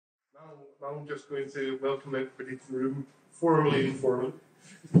Now I'm just going to welcome everybody to the room, formally and informally.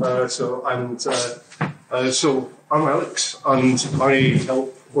 So I'm Alex, and I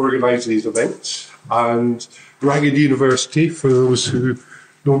help organise these events. And Ragged University, for those who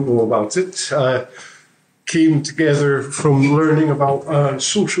don't know about it, came together from learning about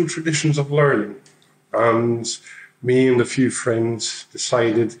social traditions of learning. And me and a few friends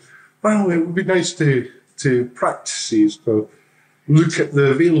decided, well, it would be nice to practice these. So look at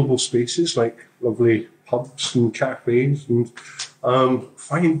the available spaces like lovely pubs and cafes and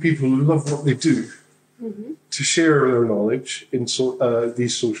find people who love what they do to share their knowledge in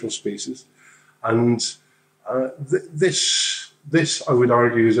these social spaces. And this, I would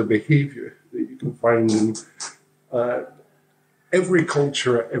argue, is a behaviour that you can find in every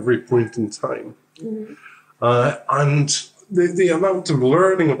culture at every point in time. And the amount of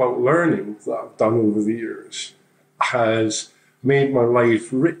learning about learning that I've done over the years has made my life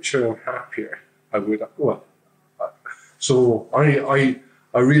richer and happier. So I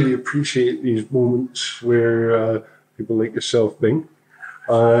really appreciate these moments where people like yourself, Bing,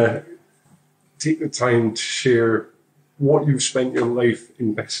 take the time to share what you've spent your life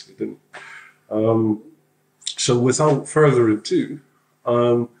invested in. So without further ado,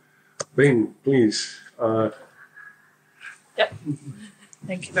 Bing, please. Yep.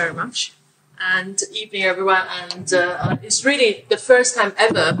 Thank you very much. And evening, everyone. And it's really the first time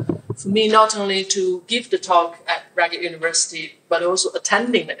ever for me not only to give the talk at Ragged University, but also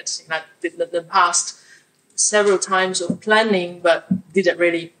attending it. I did the past several times of planning, but didn't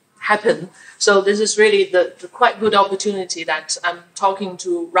really happen. So this is really the quite good opportunity that I'm talking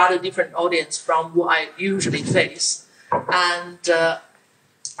to rather different audience from what I usually face. And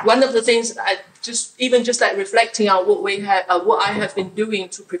one of the things that I just like reflecting on what I have been doing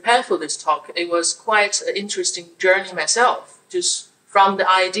to prepare for this talk, it was quite an interesting journey myself. Just from the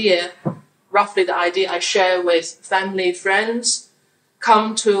idea, roughly the idea I share with family, friends,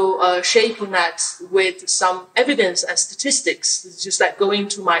 come to shaping that with some evidence and statistics. It's just like going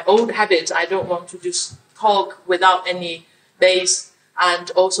to my old habit. I don't want to just talk without any base,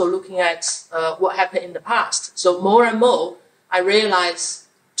 and also looking at what happened in the past. So more and more, I realize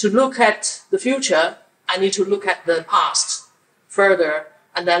to look at the future, I need to look at the past further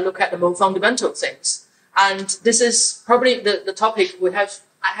and then look at the more fundamental things. And this is probably the topic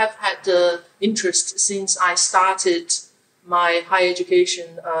I have had the interest since I started my higher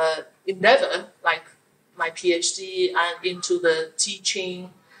education endeavor, like my PhD and into the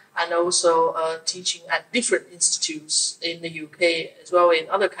teaching and also teaching at different institutes in the UK as well in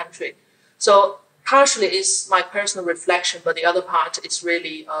other countries. So partially is my personal reflection, but the other part is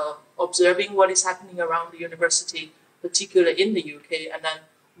really observing what is happening around the university, particularly in the UK, and then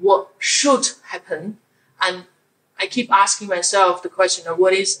what should happen. And I keep asking myself the question of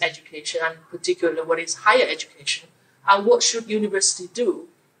what is education, and particularly what is higher education, and what should university do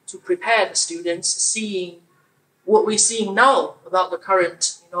to prepare the students, seeing what we're seeing now about the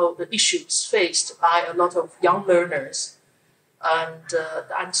current, the issues faced by a lot of young learners, and the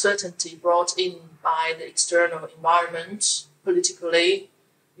uncertainty brought in by the external environment, politically,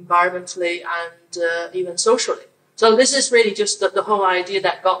 environmentally, and even socially. So this is really just the whole idea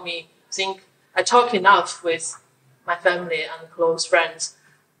that got me think I talk enough with my family and close friends,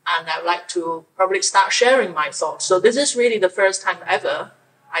 and I'd like to probably start sharing my thoughts. So this is really the first time ever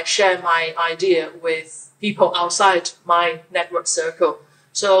I share my idea with people outside my network circle.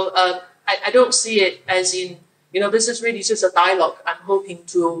 So I don't see it as in, this is really just a dialogue I'm hoping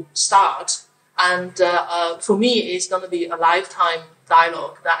to start. And for me, it's going to be a lifetime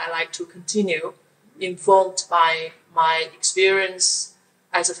dialogue that I like to continue, informed by my experience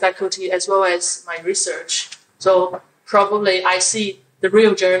as a faculty as well as my research. So probably I see the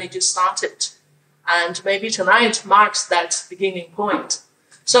real journey just started. And maybe tonight marks that beginning point.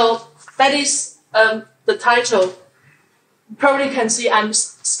 So that is the title. You probably can see I'm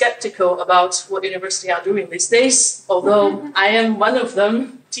skeptical about what universities are doing these days, although I am one of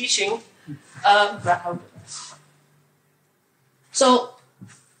them teaching. So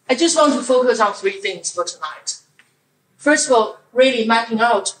I just want to focus on three things for tonight. First of all, really mapping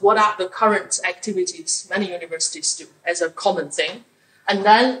out what are the current activities many universities do as a common thing, and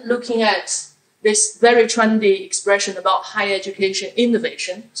then looking at this very trendy expression about higher education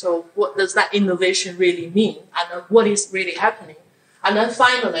innovation. So what does that innovation really mean, and what is really happening? And then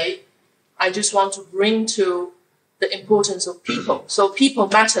finally, I just want to bring to the importance of people. So people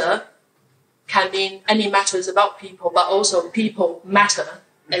matter can mean any matters about people, but also people matter,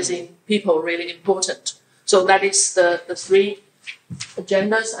 as in people really important. So that is the three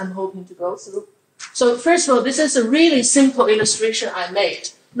agendas I'm hoping to go through. So first of all, this is a really simple illustration I made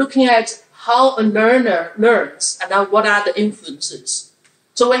looking at how a learner learns and now what are the influences.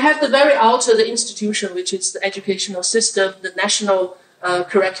 So we have the very outer, the institution, which is the educational system, the national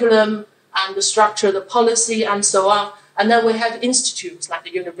curriculum, and the structure, the policy, and so on. And then we have institutes like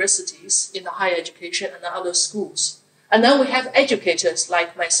the universities in the higher education and the other schools. And then we have educators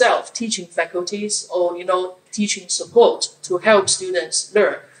like myself, teaching faculties or, teaching support to help students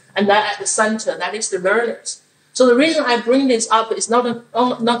learn. And then at the center, that is the learners. So the reason I bring this up is not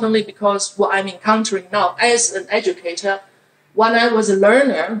only because what I'm encountering now as an educator. When I was a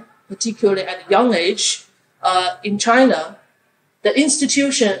learner, particularly at a young age, in China, the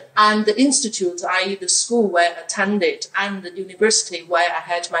institution and the institute, i.e. the school where I attended and the university where I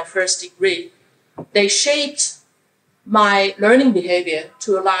had my first degree, they shaped my learning behavior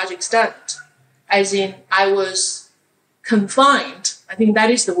to a large extent. As in, I was confined, I think that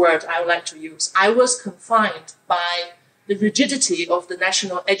is the word I would like to use. I was confined by the rigidity of the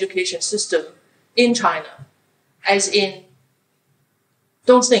national education system in China. As in,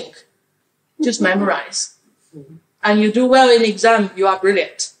 don't think, just memorize. And you do well in exam, you are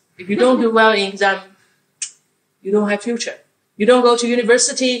brilliant. If you don't do well in exam, you don't have future. You don't go to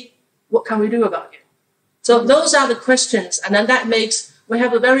university, what can we do about you? So those are the questions. And then that makes, we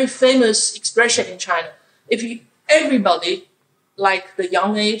have a very famous expression in China. Everybody, like the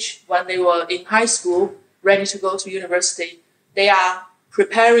young age, when they were in high school, ready to go to university, they are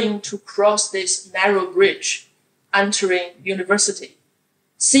preparing to cross this narrow bridge, entering university.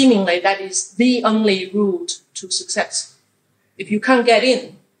 Seemingly, that is the only route to success. If you can't get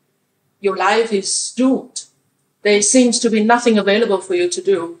in, your life is doomed. There seems to be nothing available for you to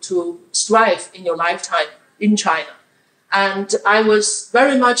do to strive in your lifetime in China. And I was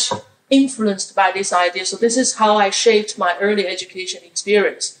very much influenced by this idea. So this is how I shaped my early education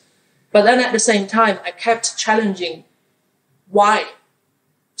experience. But then at the same time, I kept challenging why.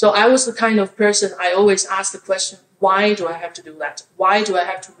 So I was the kind of person, I always ask the question, why do I have to do that? Why do I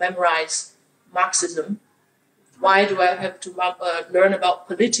have to memorize Marxism? Why do I have to learn about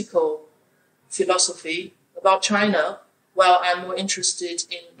political philosophy, about China, while I'm more interested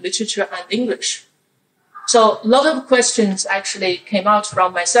in literature and English? So a lot of questions actually came out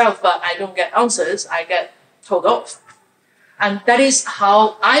from myself, but I don't get answers. I get told off. And that is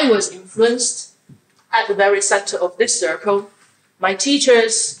how I was influenced at the very center of this circle. My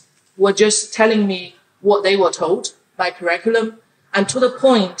teachers were just telling me what they were told by curriculum. And to the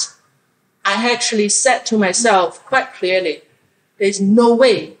point, I actually said to myself quite clearly, there's no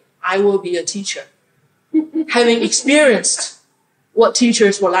way I will be a teacher. Having experienced what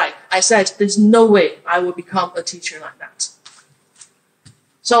teachers were like, I said, there's no way I will become a teacher like that.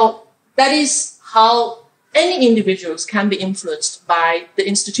 So that is how any individuals can be influenced by the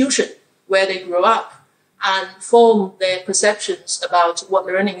institution where they grow up and form their perceptions about what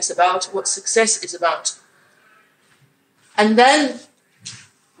learning is about, what success is about. And then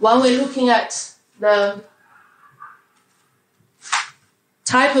when we're looking at the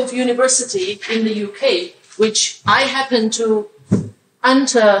type of university in the UK, which I happen to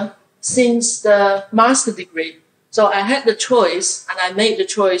enter since the master degree. So I had the choice, and I made the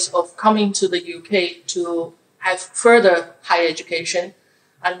choice of coming to the UK to have further higher education.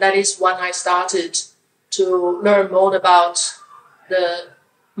 And that is when I started to learn more about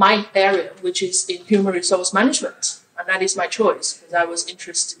my area, which is in human resource management. And that is my choice, because I was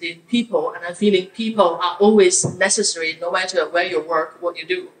interested in people, and I'm feeling people are always necessary, no matter where you work, what you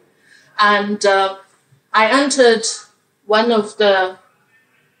do. And I entered one of the,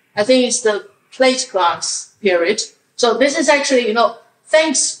 I think it's the plate class period. So this is actually,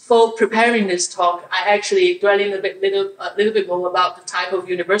 thanks for preparing this talk. I actually dwell in a little bit more about the type of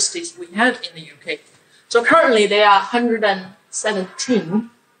universities we have in the UK. So currently there are 117.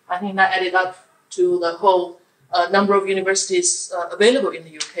 I think that added up to the whole number of universities available in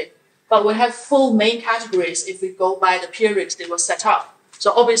the UK. But we have 4 main categories if we go by the periods they were set up.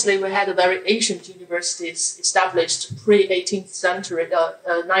 So obviously we had a very ancient universities established pre-18th century,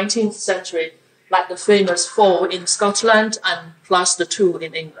 19th century, like the famous 4 in Scotland and plus the 2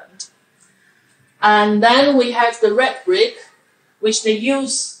 in England. And then we have the Rhetoric, which they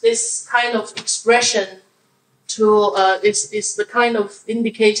use this kind of expression to, it's the kind of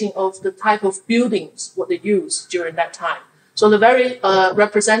indicating of the type of buildings, what they use during that time. So the very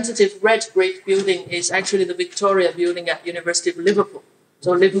representative red brick building is actually the Victoria building at University of Liverpool.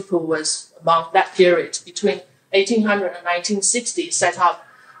 So Liverpool was among that period between 1800 and 1960 set up.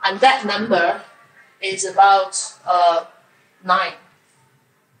 And that number is about 9.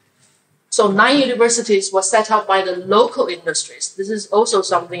 So 9 universities were set up by the local industries. This is also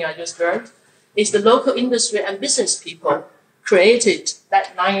something I just learned. It's the local industry and business people created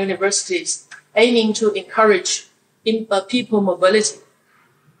that 9 universities aiming to encourage people mobility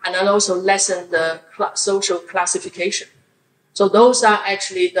and then also lessen the social classification. So those are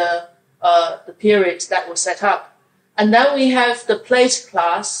actually the periods that were set up. And then we have the plate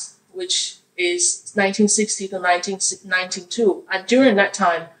class, which is 1960 to 1992. And during that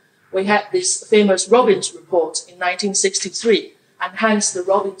time, we had this famous Robbins report in 1963, and hence the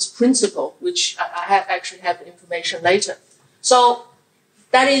Robbins principle, which I actually have the information later. So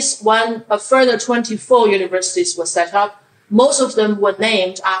that is when a further 24 universities were set up. Most of them were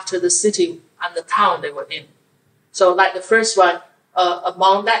named after the city and the town they were in. So like the first one,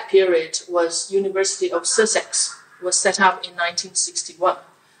 among that period was University of Sussex, was set up in 1961.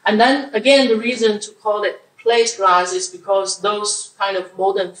 And then again, the reason to call it plate glass is because those kind of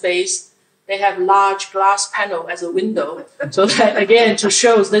modern face, they have large glass panel as a window. So that again, to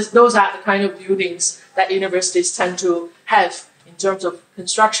show those are the kind of buildings that universities tend to have in terms of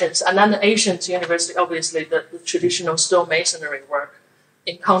constructions. And then the ancient university, obviously the traditional stone masonry work,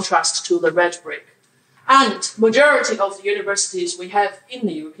 in contrast to the red brick. And majority of the universities we have in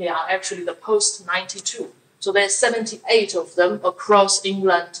the UK are actually the post-92. So there's 78 of them across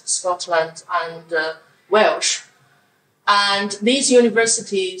England, Scotland, and Wales. And these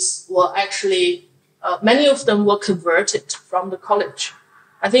universities were actually, many of them were converted from the college.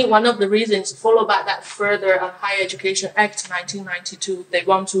 I think one of the reasons, followed by that Further and Higher Education Act 1992, they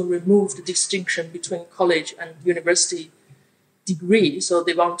want to remove the distinction between college and university degree. So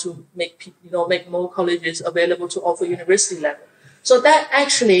they want to make more colleges available to offer university level. So that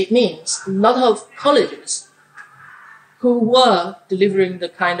actually means a lot of colleges who were delivering the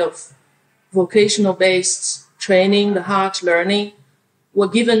kind of vocational-based training, the hard learning, were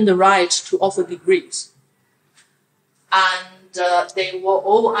given the right to offer degrees. And they were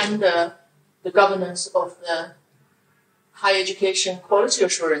all under the governance of the Higher Education Quality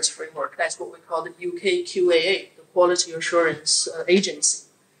Assurance Framework. That's what we call the UK QAA, the Quality Assurance Agency.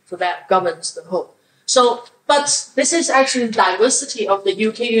 So that governs the whole. So, but this is actually the diversity of the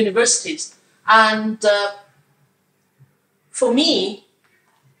UK universities. And for me,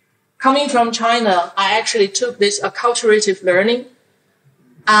 coming from China, I actually took this acculturative learning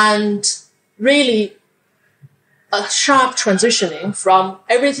and really a sharp transitioning from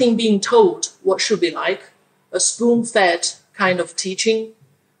everything being told what should be like, a spoon-fed kind of teaching,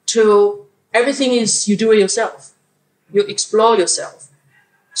 to everything is you do it yourself. You explore yourself.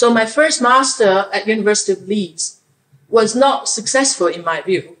 So my first master at University of Leeds was not successful in my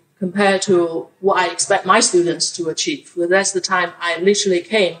view compared to what I expect my students to achieve. Because that's the time I literally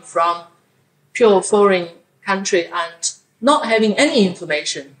came from pure foreign country and not having any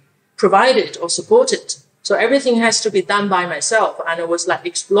information provided or supported. So everything has to be done by myself. And I was like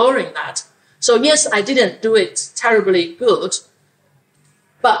exploring that. So yes, I didn't do it terribly good,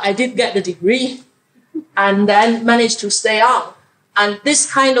 but I did get the degree and then managed to stay on. And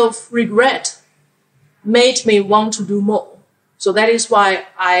this kind of regret made me want to do more. So that is why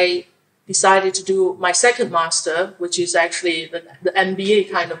I decided to do my second master, which is actually the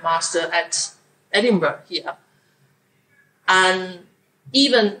MBA kind of master at Edinburgh here. And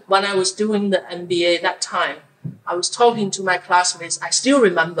even when I was doing the MBA that time, I was talking to my classmates. I still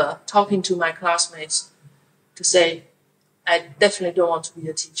remember talking to my classmates to say, I definitely don't want to be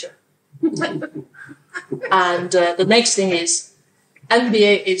a teacher. And the next thing is,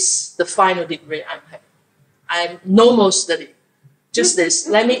 MBA is the final degree I'm having. I'm no more study. Just this.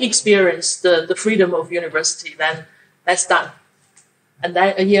 Let me experience the freedom of university. Then that's done. And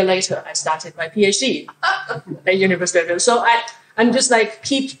then a year later, I started my PhD at University of Edinburgh. So I'm just like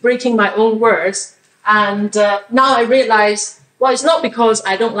keep breaking my own words. And now I realize, well, it's not because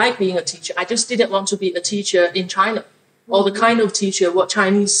I don't like being a teacher. I just didn't want to be a teacher in China, or the kind of teacher what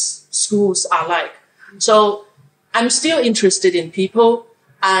Chinese schools are like. So I'm still interested in people,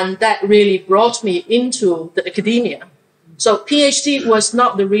 and that really brought me into the academia. So PhD was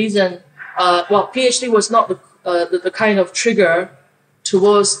not the reason, PhD was not the kind of trigger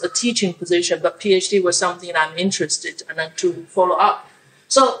towards a teaching position, but PhD was something I'm interested in and to follow up.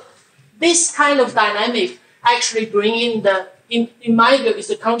 So this kind of dynamic actually bring in in my view, is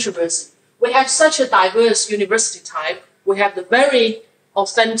a controversy. We have such a diverse university type. We have the very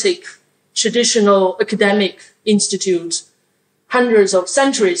authentic, traditional academic institute, hundreds of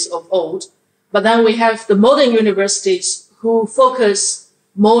centuries of old. But then we have the modern universities who focus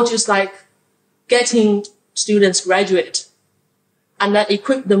more just like getting students graduate and then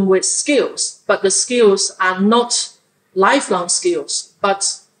equip them with skills. But the skills are not lifelong skills,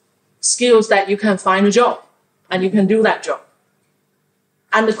 but skills that you can find a job and you can do that job.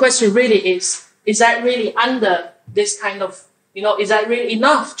 And the question really is that really under this kind of Is that really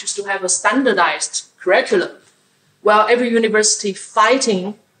enough just to have a standardized curriculum? Well, every university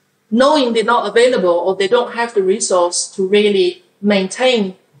fighting, knowing they're not available or they don't have the resource to really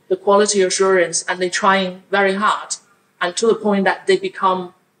maintain the quality assurance, and they're trying very hard, and to the point that they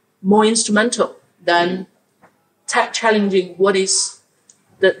become more instrumental than challenging what is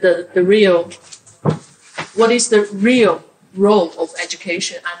the real role of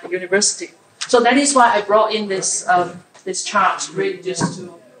education at the university. So that is why I brought in this this chart, really just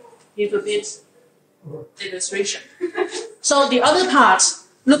to give a bit illustration. So the other part,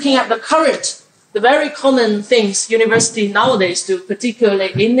 looking at the current, the very common things university nowadays do,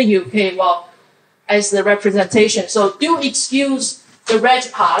 particularly in the UK, well, as the representation. So do excuse the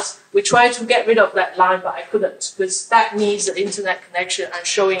red part. We tried to get rid of that line, but I couldn't, because that needs the internet connection and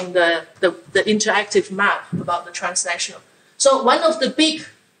showing the interactive map about the transnational. So one of the big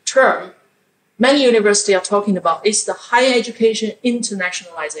terms many universities are talking about is the higher education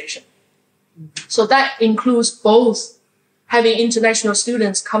internationalization. So that includes both having international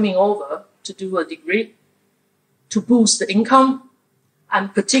students coming over to do a degree, to boost the income,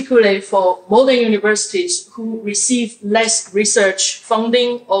 and particularly for modern universities who receive less research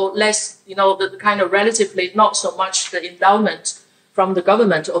funding or less, the kind of relatively not so much the endowment from the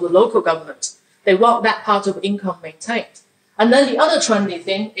government or the local government. They want that part of income maintained. And then the other trendy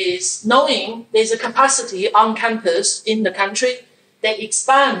thing is knowing there's a capacity on campus in the country, they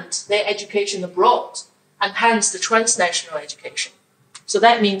expand their education abroad and hence the transnational education. So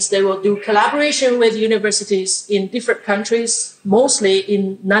that means they will do collaboration with universities in different countries, mostly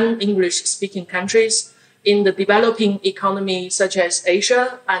in non-English speaking countries, in the developing economy such as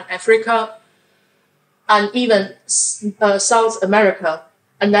Asia and Africa, and even South America.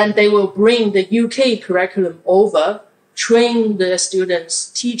 And then they will bring the UK curriculum over, train the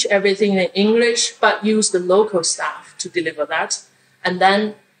students, teach everything in English, but use the local staff to deliver that, and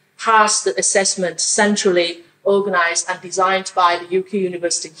then pass the assessment centrally organized and designed by the UK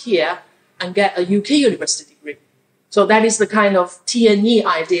university here and get a UK university degree. So that is the kind of T&E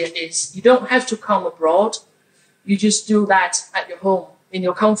idea is you don't have to come abroad. You just do that at your home in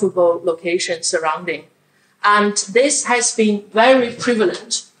your comfortable location surrounding. And this has been very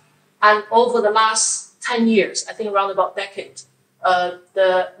prevalent. And over the last 10 years, I think around about a decade,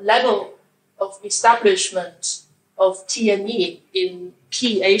 the level of establishment of T&E in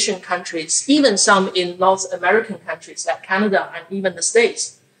key Asian countries, even some in North American countries like Canada and even the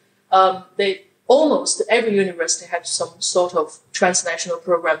States, almost every university has some sort of transnational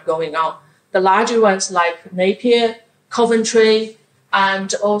program going on. The larger ones like Napier, Coventry,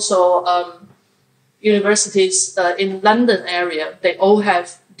 and also universities in London area, they all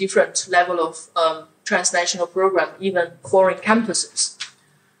have different level of transnational program, even foreign campuses.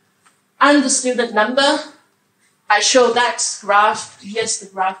 And the student number, I show that graph. Yes, the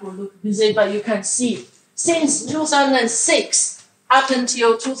graph will look busy, but you can see since 2006 up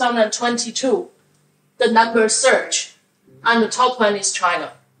until 2022, the numbers surge. And the top one is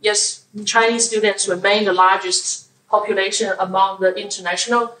China. Yes, Chinese students remain the largest population among the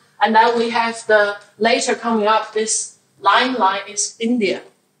international. And then we have the later coming up, this line is India.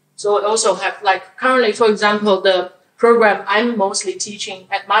 So we also have currently, for example, the program I'm mostly teaching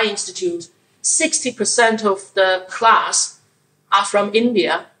at my institute, 60% of the class are from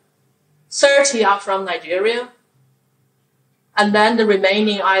India, 30 are from Nigeria, and then the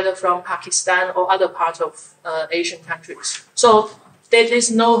remaining either from Pakistan or other parts of Asian countries. So there is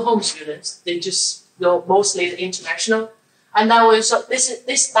no home students. They just go mostly international. And now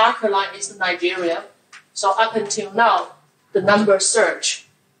this darker line is Nigeria. So up until now, the numbers surge.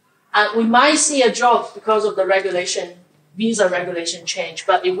 And we might see a drop because of the visa regulation change,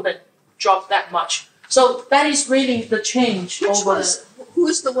 but it wouldn't drop that much. So that is really the change. Who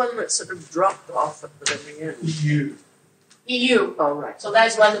is the one that sort of dropped off at the very end? EU. Oh, right. So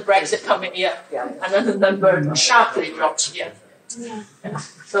that's when the Brexit coming, yeah. And then the number sharply dropped, yeah.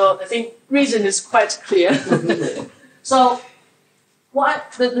 So I think reason is quite clear. So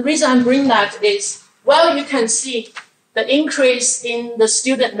the reason I'm bringing that is, well, you can see the increase in the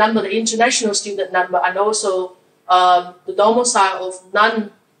student number, the international student number, and also the domicile of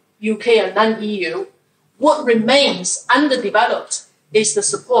non-UK and non-EU. What remains underdeveloped is the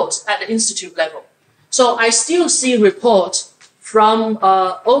support at the institute level. So I still see reports from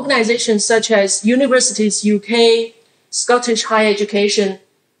organizations such as Universities UK, Scottish Higher Education,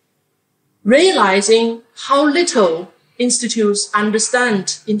 realizing how little institutes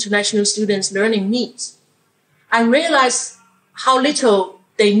understand international students' learning needs, and realize how little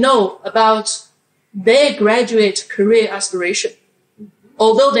they know about their graduate career aspiration.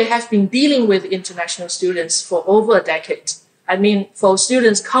 Although they have been dealing with international students for over a decade, I mean, for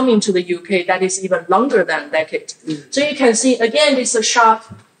students coming to the UK, that is even longer than a decade. So you can see, again, it's a sharp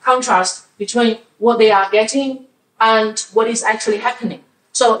contrast between what they are getting and what is actually happening.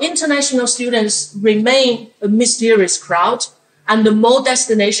 So international students remain a mysterious crowd, and the more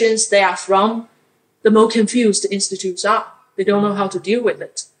destinations they are from, the more confused the institutes are. They don't know how to deal with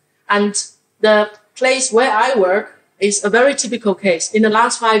it. And the place where I work is a very typical case. In the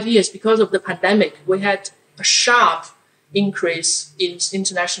last 5 years, because of the pandemic, we had a sharp increase in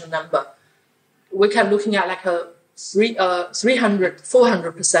international number. We kept looking at like a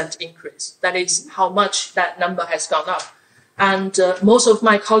 400% increase. That is how much that number has gone up. And most of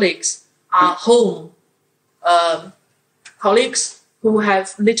my colleagues are home colleagues who have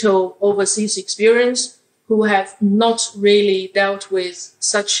little overseas experience, who have not really dealt with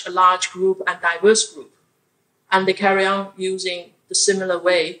such a large group and diverse group. And they carry on using the similar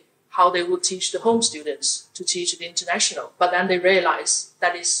way how they would teach the home students to teach the international. But then they realize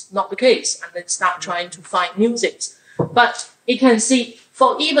that is not the case, and they start trying to find new things. But you can see,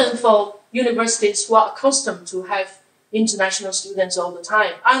 even for universities who are accustomed to have international students all the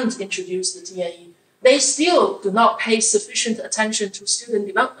time and introduce the TNE, they still do not pay sufficient attention to student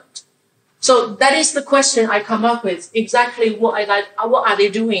development. So that is the question I come up with. Exactly what are they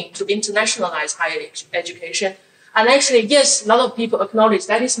doing to internationalize higher education? And actually, yes, a lot of people acknowledge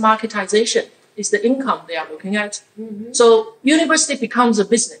that is marketization, is the income they are looking at. So university becomes a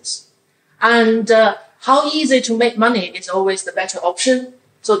business. And how easy to make money is always the better option.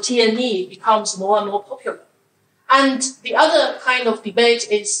 So TNE becomes more and more popular. And the other kind of debate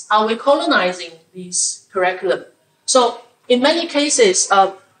is, are we colonizing these curriculum? So in many cases,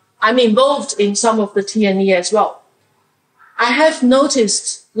 I'm involved in some of the TNE as well. I have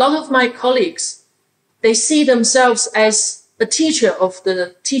noticed a lot of my colleagues, they see themselves as a teacher of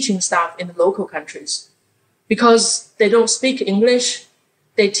the teaching staff in the local countries because they don't speak English.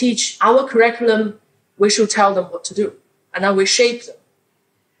 They teach our curriculum. We should tell them what to do, and then we shape them.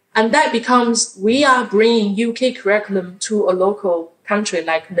 And that becomes, we are bringing UK curriculum to a local country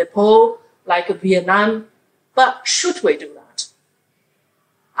like Nepal, like Vietnam. But should we do that?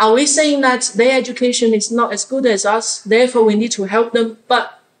 Are we saying that their education is not as good as us, therefore we need to help them?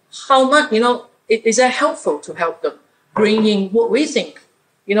 But how much, is that helpful to help them? Bringing what we think,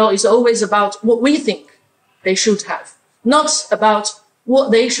 it's always about what we think they should have, not about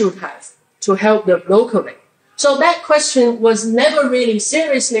what they should have to help them locally. So that question was never really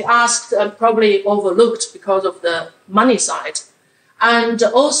seriously asked and probably overlooked because of the money side. And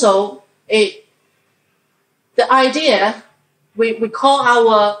also the idea, we call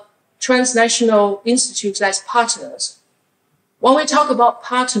our transnational institutes as partners. When we talk about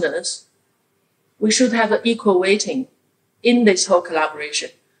partners, we should have an equal weighting in this whole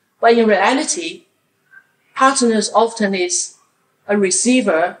collaboration. But in reality, partners often is a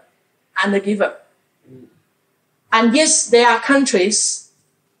receiver and a giver. And yes, there are countries,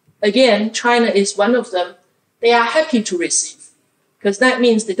 again, China is one of them, they are happy to receive, because that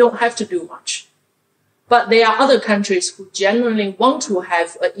means they don't have to do much. But there are other countries who genuinely want to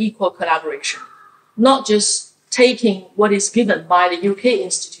have an equal collaboration, not just taking what is given by the UK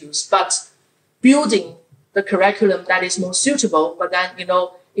institutes, but building the curriculum that is more suitable, but then,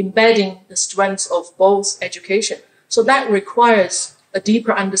 embedding the strengths of both education. So that requires a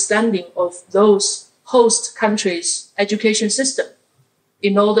deeper understanding of those host countries' education system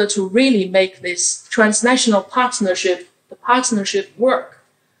in order to really make this transnational partnership, the partnership work.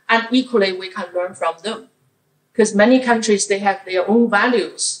 And equally, we can learn from them. Because many countries, they have their own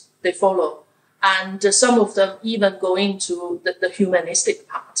values they follow. And some of them even go into the humanistic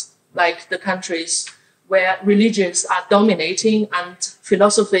part, like the countries where religions are dominating and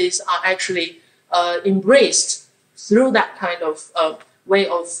philosophies are actually embraced through that kind of way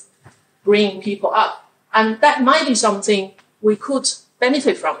of bringing people up. And that might be something we could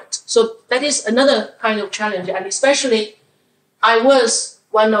benefit from it. So that is another kind of challenge. And especially, I was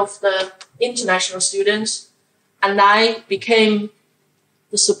one of the international students, and I became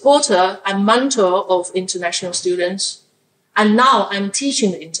the supporter and mentor of international students. And now I'm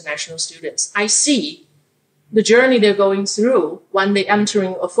teaching the international students. I see the journey they're going through when they're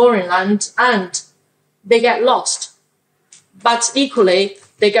entering a foreign land, and they get lost. But equally,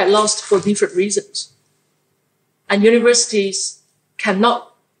 they get lost for different reasons. And universities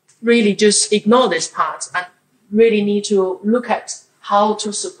cannot really just ignore this part and really need to look at how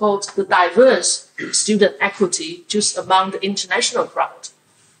to support the diverse student equity just among the international crowd.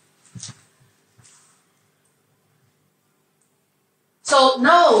 So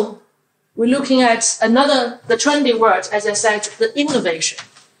now we're looking at the trendy word, as I said, the innovation.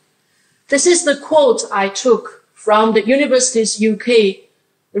 This is the quote I took from the Universities UK,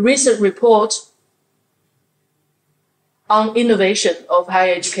 the recent report on innovation of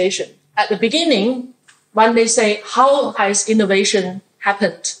higher education. At the beginning, when they say, how has innovation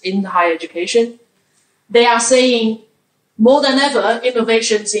happened in higher education? They are saying, more than ever,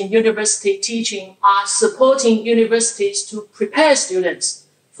 innovations in university teaching are supporting universities to prepare students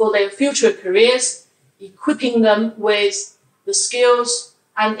for their future careers, equipping them with the skills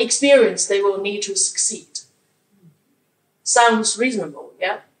and experience they will need to succeed. Sounds reasonable,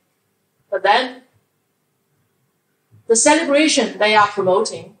 yeah? But then, the celebration they are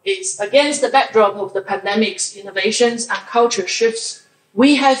promoting is against the backdrop of the pandemic's innovations and culture shifts.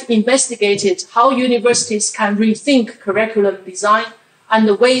 We have investigated how universities can rethink curriculum design and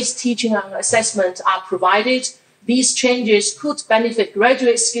the ways teaching and assessment are provided. These changes could benefit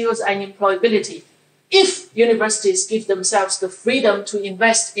graduate skills and employability if universities give themselves the freedom to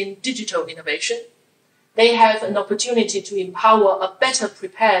invest in digital innovation. They have an opportunity to empower a better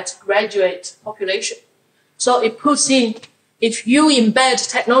prepared graduate population. So it puts in, if you embed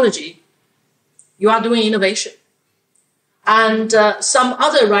technology, you are doing innovation. And some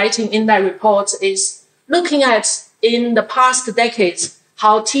other writing in that report is looking at, in the past decades,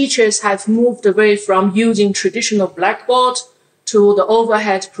 how teachers have moved away from using traditional blackboard to the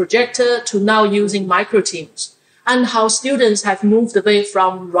overhead projector to now using microteams, and how students have moved away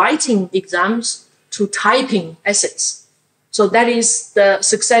from writing exams to typing essays. So that is the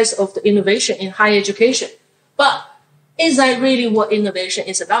success of the innovation in higher education. But is that really what innovation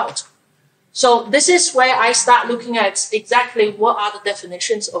is about? So this is where I start looking at exactly what are the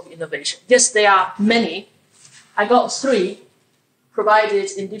definitions of innovation. Yes, there are many. I got 3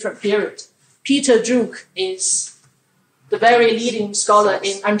 provided in different periods. Peter Druck is the very leading scholar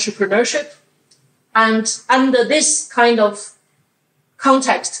in entrepreneurship. And under this kind of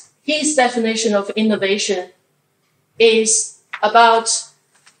context, his definition of innovation is about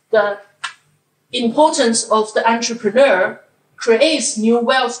the importance of the entrepreneur creates new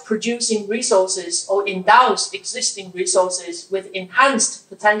wealth-producing resources or endows existing resources with enhanced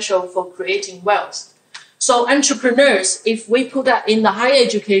potential for creating wealth. So entrepreneurs, if we put that in the higher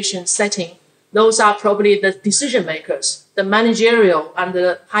education setting, those are probably the decision makers, the managerial and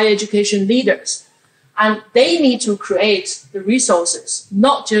the higher education leaders. And they need to create the resources,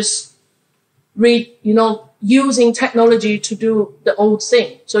 not just using technology to do the old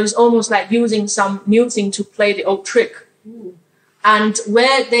thing. So it's almost like using some new thing to play the old trick. And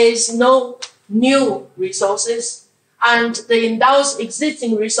where there's no new resources and they endows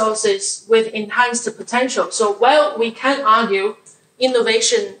existing resources with enhanced potential. So while we can argue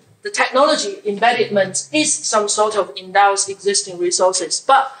innovation, the technology embedment is some sort of endows existing resources,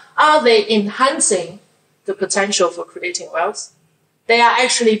 but are they enhancing the potential for creating wealth? They are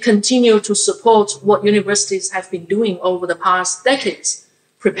actually continue to support what universities have been doing over the past decades,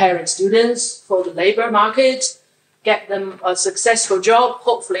 preparing students for the labor market, get them a successful job,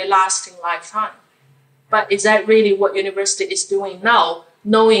 hopefully lasting lifetime. But is that really what university is doing now,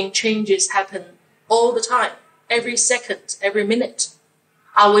 knowing changes happen all the time, every second, every minute?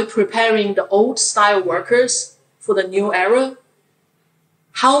 Are we preparing the old style workers for the new era?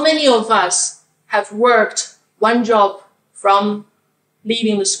 How many of us have worked one job from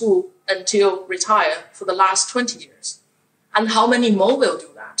leaving the school until retire for the last 20 years? And how many more will do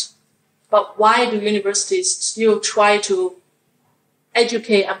that? But why do universities still try to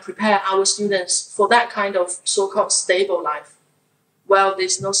educate and prepare our students for that kind of so-called stable life? Well,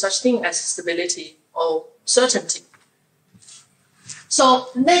 there's no such thing as stability or certainty. So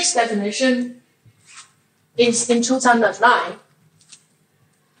next definition is in 2009.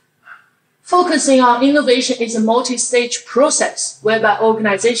 Focusing on innovation is a multi-stage process whereby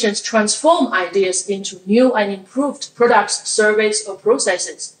organizations transform ideas into new and improved products, services, or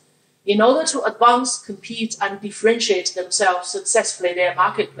processes in order to advance, compete, and differentiate themselves successfully in their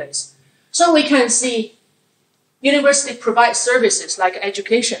marketplace. So we can see university provides services like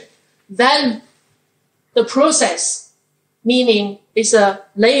education. Then the process, meaning it's a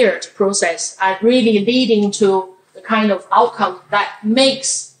layered process and really leading to the kind of outcome that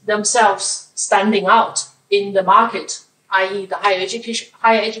makes themselves standing out in the market, i.e. the higher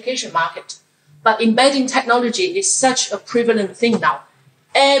education market. But embedding technology is such a prevalent thing now.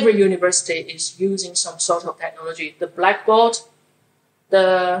 Every university is using some sort of technology, the Blackboard,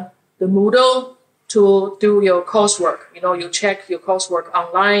 the Moodle to do your coursework. You check your coursework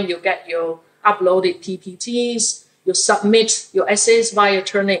online, you get your uploaded PPTs, you submit your essays via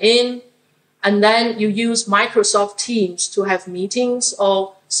Turnitin, and then you use Microsoft Teams to have meetings,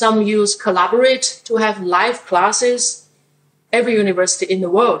 or some use Collaborate to have live classes. every university in the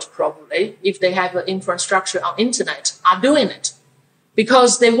world, probably, if they have an infrastructure on internet, are doing it.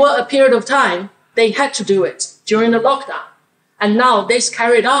 Because there were a period of time they had to do it during the lockdown. And now this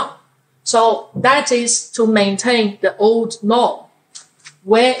carried on. So that is to maintain the old norm.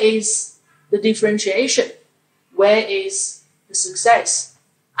 Where is the differentiation? Where is the success?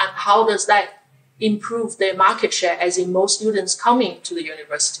 And how does that improve their market share, as in more students coming to the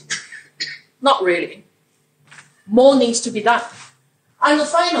university? Not really. More needs to be done. And the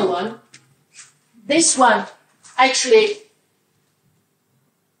final one, this one, actually,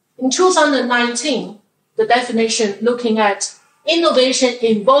 in 2019, the definition looking at innovation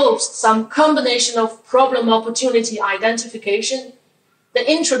involves some combination of problem-opportunity identification, the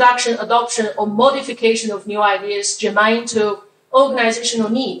introduction, adoption, or modification of new ideas germane to organizational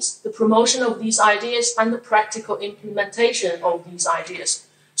needs, the promotion of these ideas, and the practical implementation of these ideas.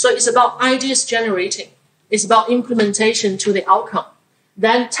 So it's about ideas generating. It's about implementation to the outcome.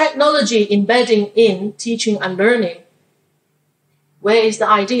 Then technology embedding in teaching and learning. Where is the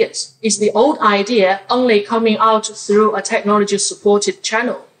ideas? Is the old idea only coming out through a technology-supported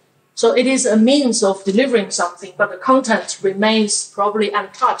channel? So it is a means of delivering something, but the content remains probably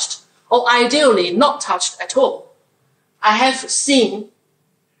untouched, or ideally not touched at all. I have seen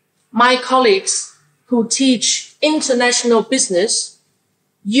my colleagues who teach international business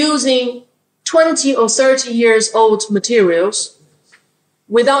using 20 or 30 years old materials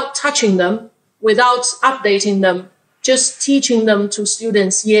without touching them, without updating them, just teaching them to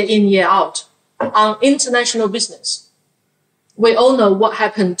students year in, year out on international business. We all know what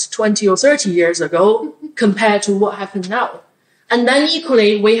happened 20 or 30 years ago compared to what happened now. And then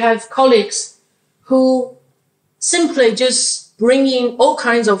equally, we have colleagues who simply just bring in all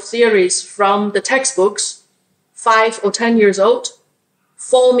kinds of theories from the textbooks, 5 or 10 years old,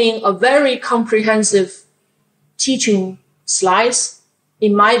 forming a very comprehensive teaching slides.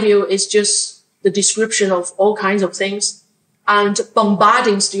 In my view, is just the description of all kinds of things and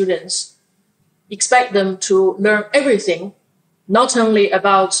bombarding students, expect them to learn everything, not only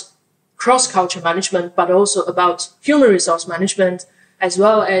about cross-culture management, but also about human resource management, as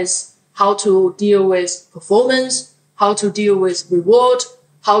well as how to deal with performance, how to deal with reward,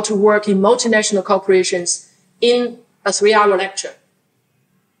 how to work in multinational corporations in a 3-hour lecture.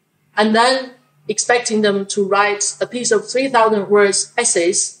 And then expecting them to write a piece of 3,000 words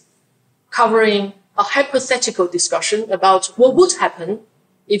essays covering a hypothetical discussion about what would happen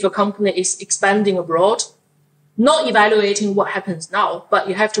if a company is expanding abroad, not evaluating what happens now, but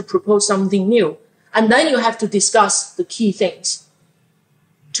you have to propose something new. And then you have to discuss the key things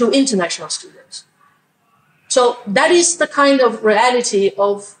to international students. So that is the kind of reality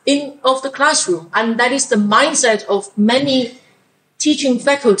of the classroom. And that is the mindset of many teaching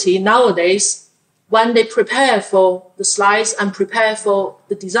faculty nowadays when they prepare for the slides and prepare for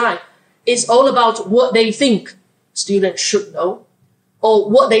the design. It's all about what they think students should know, or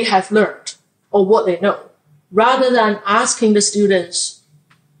what they have learned, or what they know, rather than asking the students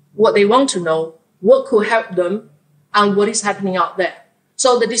what they want to know, what could help them, and what is happening out there.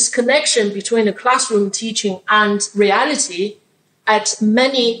 So the disconnection between the classroom teaching and reality at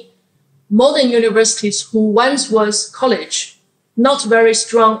many modern universities who once was college, not very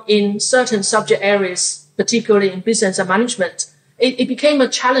strong in certain subject areas, particularly in business and management, it became a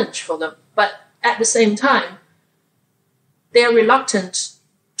challenge for them. But at the same time, they are reluctant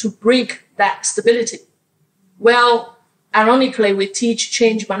to break that stability. Well, ironically, we teach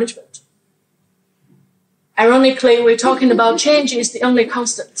change management. Ironically, we're talking about change is the only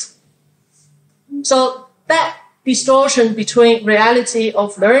constant. So that distortion between reality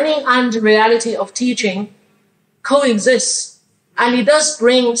of learning and reality of teaching coexists. And it does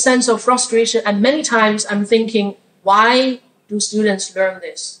bring sense of frustration. And many times I'm thinking, why do students learn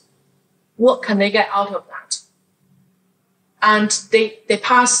this? What can they get out of that? And they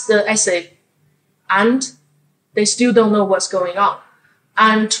pass the essay and they still don't know what's going on.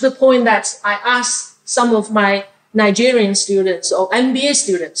 And to the point that I asked some of my Nigerian students or MBA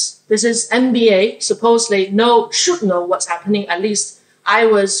students, this is MBA, supposedly should know what's happening. At least I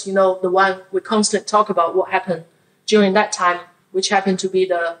was, the one we constantly talk about what happened during that time, which happened to be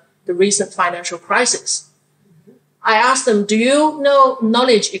the recent financial crisis. I asked them, do you know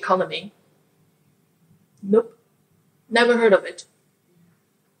knowledge economy? Nope. Never heard of it.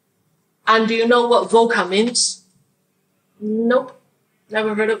 And do you know what VUCA means? Nope.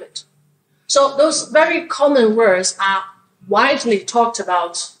 Never heard of it. So those very common words are widely talked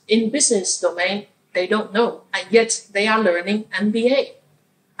about in business domain. They don't know, and yet they are learning MBA.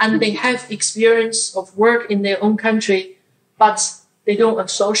 And they have experience of work in their own country, but they don't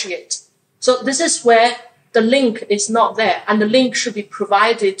associate. So this is where the link is not there, and the link should be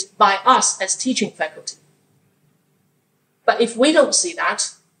provided by us as teaching faculty. But if we don't see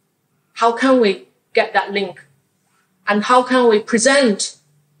that, how can we get that link? And how can we present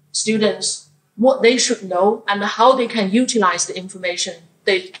students what they should know and how they can utilize the information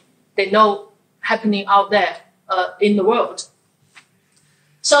they know happening out there in the world?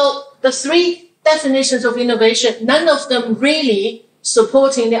 So the three definitions of innovation, none of them really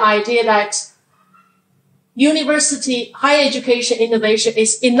supporting the idea that university higher education innovation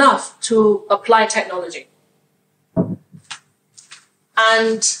is enough to apply technology.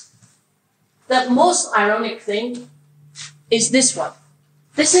 And the most ironic thing is this one.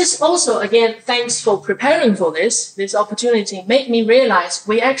 This is also, again, thanks for preparing for this opportunity made me realize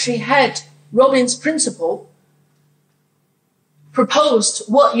we actually had Robin's principle proposed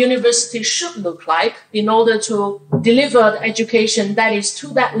what university should look like in order to deliver the education that is to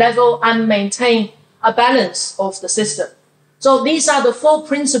that level and maintain a balance of the system. So these are the 4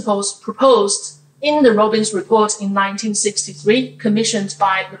 principles proposed in the Robin's report in 1963, commissioned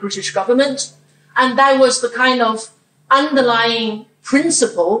by the British government. And that was the kind of underlying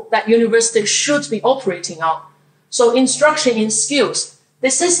principle that universities should be operating on. So instruction in skills.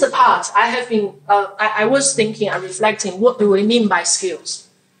 This is the part I have been, I was thinking and reflecting, what do we mean by skills?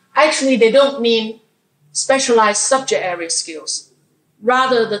 Actually, they don't mean specialized subject area skills,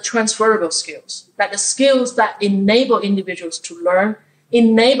 rather the transferable skills, that the skills that enable individuals to learn,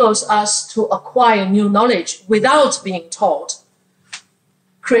 enables us to acquire new knowledge without being taught,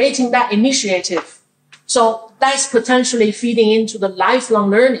 creating that initiative. So that's potentially feeding into the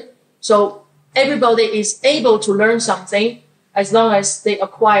lifelong learning. So everybody is able to learn something as long as they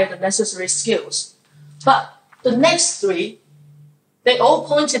acquire the necessary skills. But the next 3, they all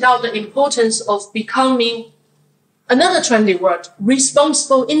pointed out the importance of becoming, another trendy word,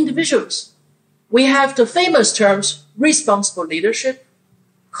 responsible individuals. We have the famous terms, responsible leadership,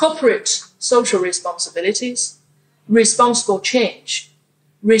 corporate social responsibilities, responsible change,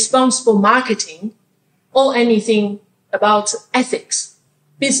 responsible marketing, or anything about ethics,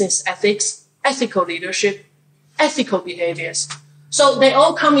 business ethics, ethical leadership, ethical behaviors. So they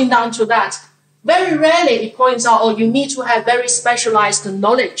all coming down to that. Very rarely it points out, oh, you need to have very specialized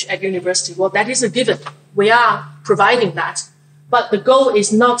knowledge at university. Well, that is a given. We are providing that. But the goal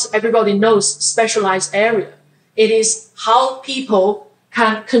is not everybody knows specialized area. It is how people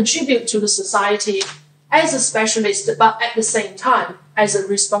can contribute to the society as a specialist, but at the same time, as a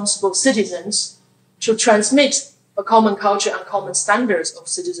responsible citizens to transmit a common culture and common standards of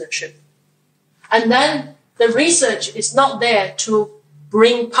citizenship. And then the research is not there to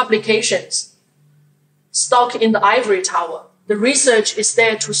bring publications, stock in the ivory tower. The research is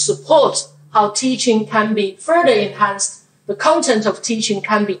there to support how teaching can be further enhanced, the content of teaching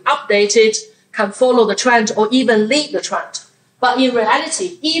can be updated, can follow the trend or even lead the trend. But in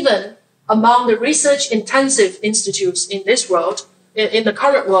reality, even among the research-intensive institutes in this world, in the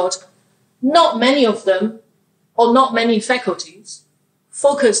current world, not many of them, or not many faculties,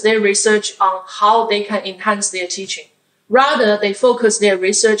 focus their research on how they can enhance their teaching. Rather, they focus their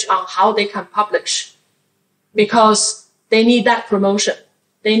research on how they can publish, because they need that promotion.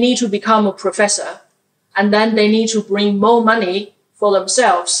 They need to become a professor, and then they need to bring more money for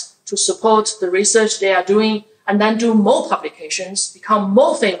themselves to support the research they are doing, and then do more publications, become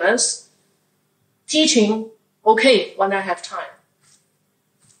more famous, teaching, okay, when I have time.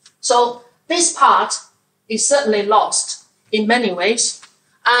 So this part is certainly lost in many ways.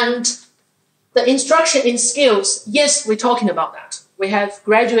 And the instruction in skills, yes, we're talking about that. We have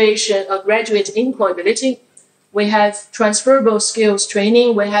graduate employability. We have transferable skills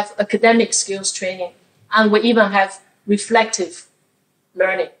training. We have academic skills training. And we even have reflective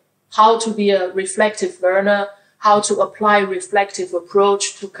learning. How to be a reflective learner, how to apply reflective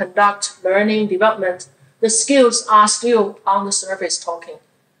approach to conduct learning development. The skills are still on the surface talking.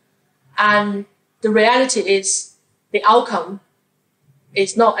 And the reality is the outcome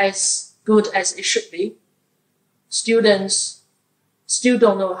is not as good as it should be. Students still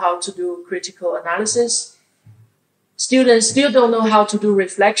don't know how to do critical analysis. Students still don't know how to do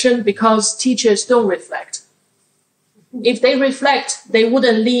reflection because teachers don't reflect. If they reflect, they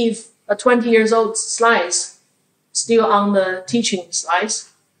wouldn't leave a 20-year-old slides still on the teaching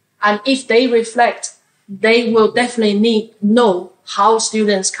slides. And if they reflect, they will definitely know how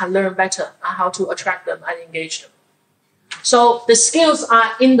students can learn better and how to attract them and engage them. So the skills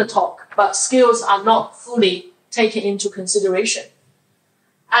are in the talk, but skills are not fully taken into consideration.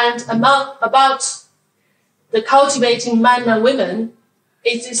 And about the cultivating men and women,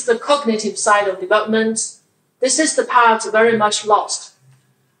 it is the cognitive side of development. This is the part very much lost.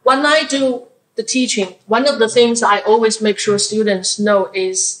 When I do the teaching, one of the things I always make sure students know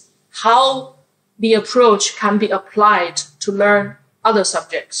is how the approach can be applied to learn other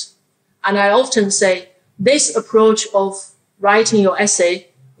subjects. And I often say this approach of writing your essay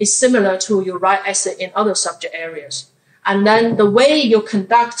is similar to you write essay in other subject areas. And then the way you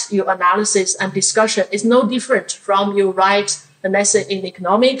conduct your analysis and discussion is no different from you write an essay in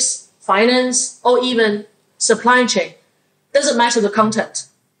economics, finance, or even supply chain. Doesn't matter the content.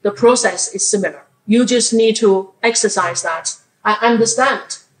 The process is similar. You just need to exercise that and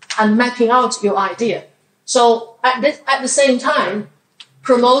understand and mapping out your idea. So at the same time,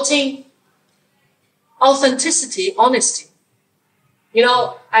 promoting authenticity, honesty. You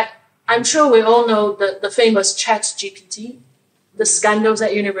know, I'm sure we all know the famous ChatGPT, the scandals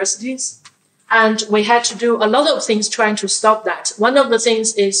at universities. And we had to do a lot of things trying to stop that. One of the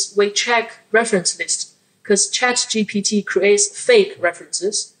things is we check reference lists because ChatGPT creates fake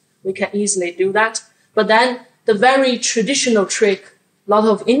references. We can easily do that. But then the very traditional trick a lot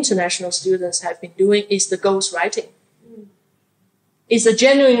of international students have been doing is the ghost writing. It's a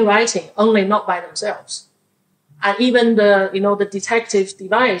genuine writing, only not by themselves. And even the detective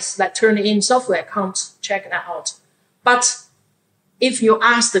device that turn in software can't check that out. But if you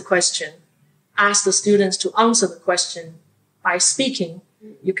ask the question, ask the students to answer the question by speaking,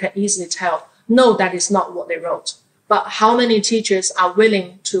 you can easily tell, no, that is not what they wrote. But how many teachers are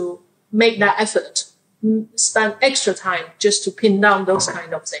willing to make that effort, spend extra time just to pin down those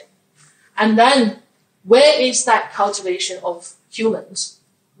kind of things? And then where is that cultivation of humans?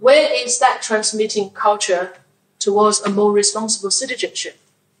 Where is that transmitting culture towards a more responsible citizenship?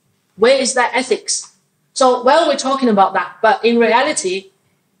 Where is that ethics? So, well, we're talking about that, but in reality,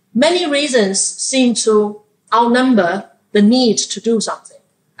 many reasons seem to outnumber the need to do something.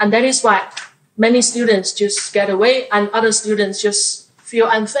 And that is why many students just get away and other students just feel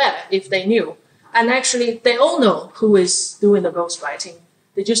unfair if they knew. And actually, they all know who is doing the ghostwriting.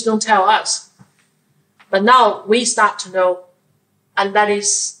 They just don't tell us. But now we start to know, and that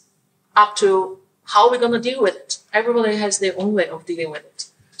is up to how we're going to deal with it. Everybody has their own way of dealing with it.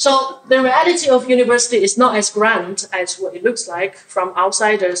 So the reality of university is not as grand as what it looks like from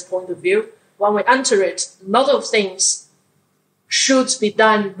outsiders' point of view. When we enter it, a lot of things should be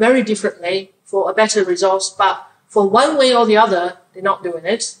done very differently for a better result, but for one way or the other, they're not doing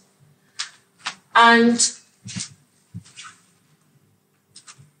it. And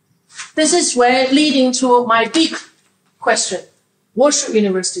this is where leading to my big question. What should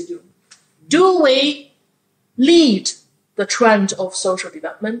university do? Do we lead the trend of social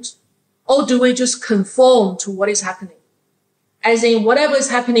development, or do we just conform to what is happening? As in, whatever is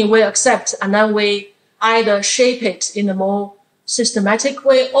happening, we accept, and then we either shape it in a more systematic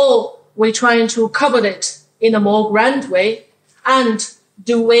way, or we're trying to cover it in a more grand way. And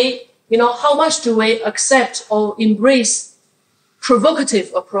do we, how much do we accept or embrace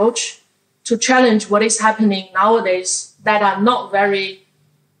provocative approach to challenge what is happening nowadays that are not very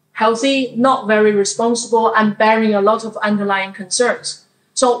healthy, not very responsible, and bearing a lot of underlying concerns?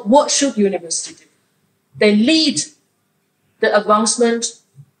 So what should university do? They lead the advancement,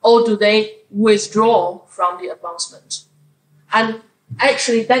 or do they withdraw from the advancement? And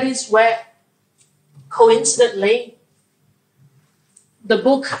actually, that is where, coincidentally, the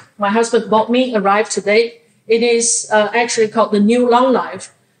book my husband bought me arrived today. It is actually called The New Long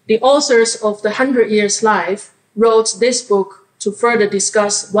Life. The authors of The 100 Years Life wrote this book to further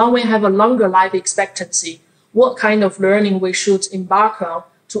discuss, when we have a longer life expectancy, what kind of learning we should embark on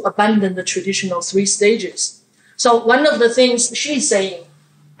to abandon the traditional 3 stages. So one of the things she's saying,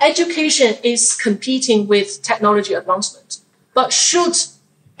 education is competing with technology advancement, but should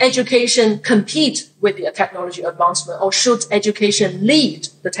education compete with the technology advancement, or should education lead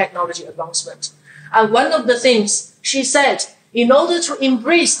the technology advancement? And one of the things she said, in order to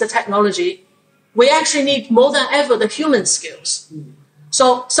embrace the technology, we actually need more than ever the human skills.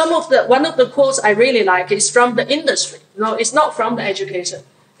 So one of the quotes I really like is from the industry. It's not from the education.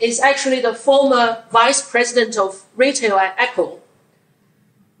 It's actually the former vice president of retail at Apple.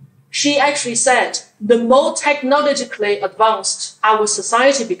 She actually said, the more technologically advanced our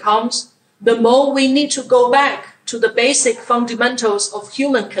society becomes, the more we need to go back to the basic fundamentals of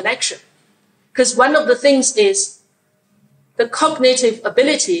human connection. Because one of the things is the cognitive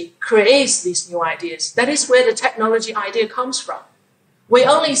ability creates these new ideas. That is where the technology idea comes from. We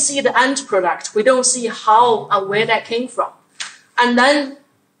only see the end product. We don't see how and where that came from. And then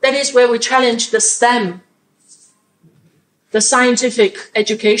that is where we challenge the STEM, the scientific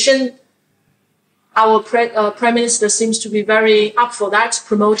education. Our Prime Minister seems to be very up for that,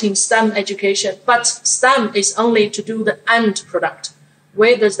 promoting STEM education. But STEM is only to do the end product.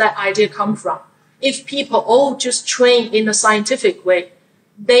 Where does that idea come from? If people all just train in a scientific way,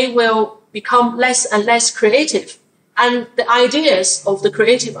 they will become less and less creative. And the ideas of the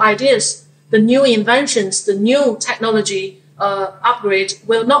creative ideas, the new inventions, the new technology upgrade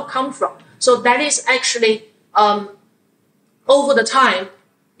will not come from. So that is actually, over the time,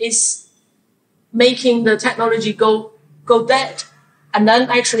 is making the technology go dead. And then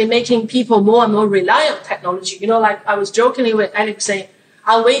actually making people more and more rely on technology. You know, like I was jokingly with Alex saying,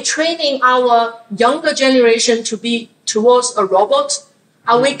 are we training our younger generation to be towards a robot?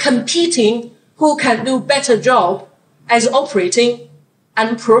 Are we competing who can do better job as operating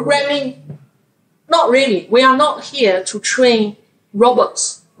and programming? Not really. We are not here to train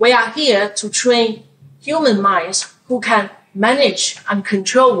robots. We are here to train human minds who can manage and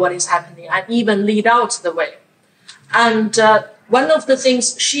control what is happening and even lead out the way. And one of the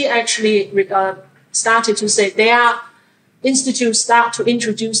things she actually started to say, their institutes start to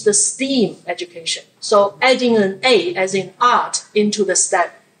introduce the STEAM education. So adding an A, as in art, into the STEM,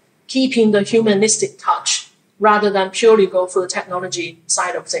 keeping the humanistic touch rather than purely go for the technology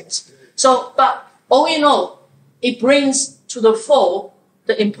side of things. So, but all in all, it brings to the fore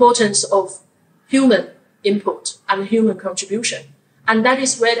the importance of human input and human contribution. And that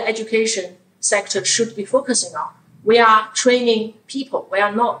is where the education sector should be focusing on. We are training people. We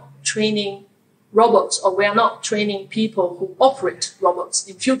are not training robots, or we are not training people who operate robots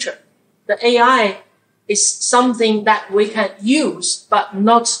in future. The AI is something that we can use, but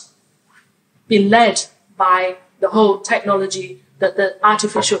not be led by the whole technology, the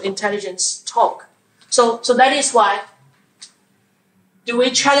artificial intelligence talk. So that is why, do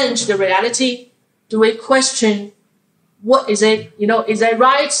we challenge the reality? Do we question what is it? You know, is that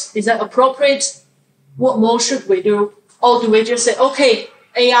right? Is that appropriate? What more should we do? Or do we just say, okay,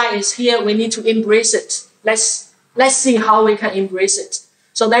 AI is here, we need to embrace it. Let's see how we can embrace it.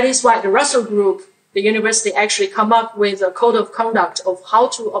 So that is why the Russell Group, the university, actually come up with a code of conduct of how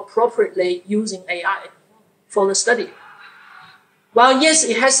to appropriately using AI for the study. Well, yes,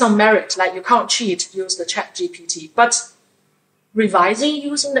 it has some merit, like you can't cheat, use the ChatGPT, but revising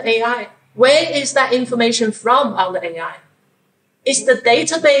using the AI, where is that information from on the AI? Is the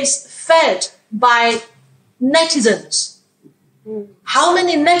database fed by netizens? How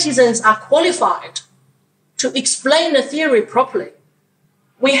many netizens are qualified to explain the theory properly?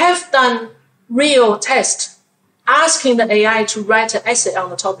 We have done real tests asking the AI to write an essay on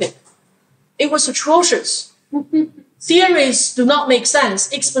the topic. It was atrocious. Theories do not make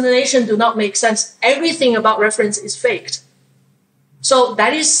sense. Explanation do not make sense. Everything about reference is faked. So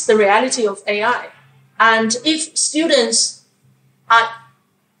that is the reality of AI. And if students are,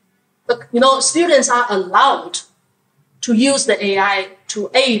 students are allowed to use the AI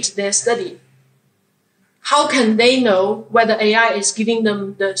to aid their study, how can they know whether AI is giving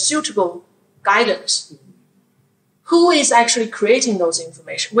them the suitable guidance? Who is actually creating those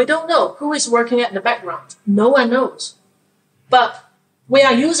information? We don't know. Who is working at the background? No one knows. But we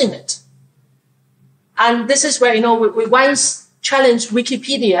are using it. And this is where, we once challenged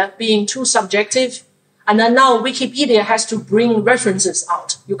Wikipedia being too subjective. And then now Wikipedia has to bring references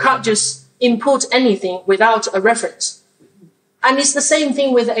out. You can't just input anything without a reference. And it's the same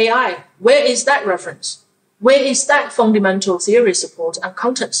thing with AI. Where is that reference? Where is that fundamental theory support and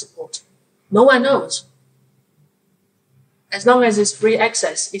content support? No one knows. As long as it's free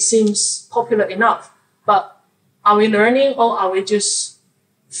access, it seems popular enough. But are we learning, or are we just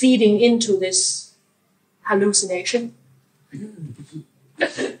feeding into this hallucination?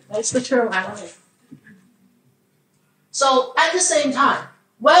 That's the term I like. So at the same time,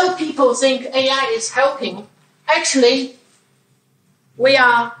 while people think AI is helping, actually, we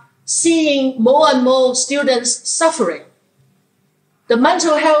are seeing more and more students suffering. The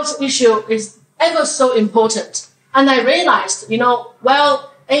mental health issue is ever so important. And I realized,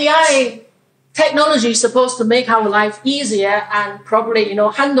 AI technology is supposed to make our life easier and probably,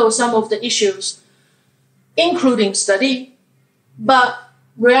 handle some of the issues, including study. But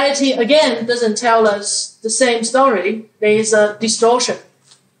reality, again, doesn't tell us the same story. There is a distortion.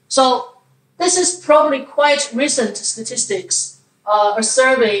 So this is probably quite recent statistics, a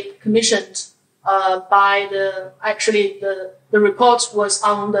survey commissioned by the report was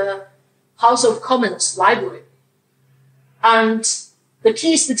on the House of Commons library. And the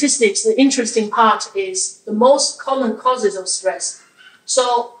key statistics, the interesting part is the most common causes of stress.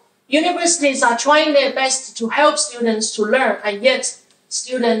 So universities are trying their best to help students to learn, and yet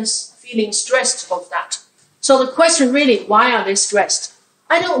students feeling stressed of that. So the question really, why are they stressed?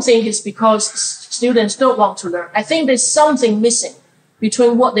 I don't think it's because students don't want to learn. I think there's something missing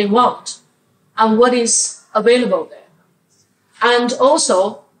between what they want and what is available there. And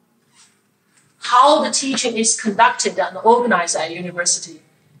also, how the teaching is conducted and organized at university,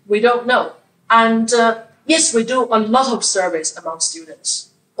 we don't know. And yes, we do a lot of surveys among students,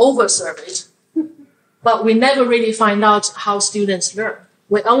 over-surveyed, but we never really find out how students learn.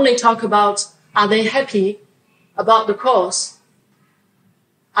 We only talk about, are they happy about the course?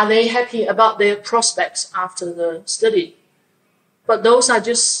 Are they happy about their prospects after the study? But those are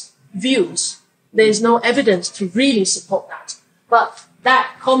just views. There is no evidence to really support that. But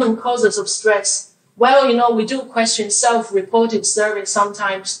that common causes of stress, well, we do question self-reported surveys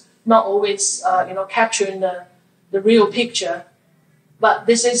sometimes, not always, capturing the real picture. But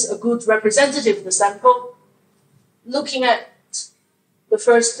this is a good representative of the sample. Looking at the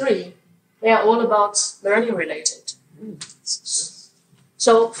first three, they are all about learning related.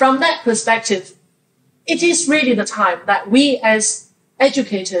 So from that perspective, it is really the time that we as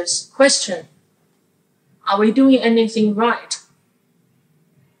educators question, are we doing anything right?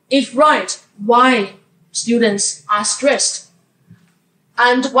 If right, why students are stressed?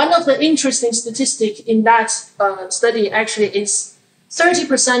 And one of the interesting statistics in that study actually is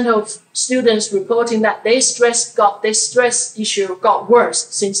 30% of students reporting that their stress issue got worse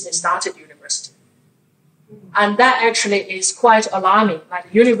since they started university. And that actually is quite alarming.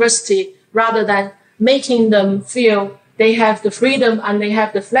 Like university, rather than making them feel they have the freedom and they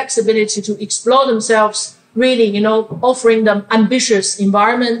have the flexibility to explore themselves, really, offering them ambitious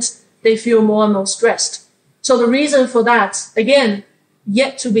environment, they feel more and more stressed. So the reason for that, again,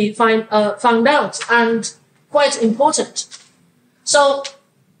 yet to be found out and quite important. So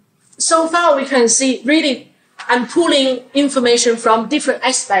far we can see really I'm pulling information from different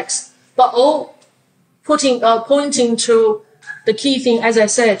aspects, but all pointing to the key thing, as I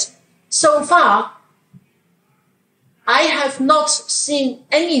said. So far, I have not seen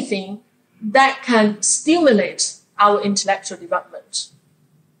anything that can stimulate our intellectual development,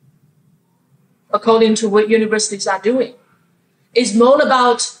 according to what universities are doing. It's more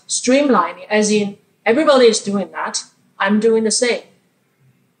about streamlining, as in everybody is doing that, I'm doing the same.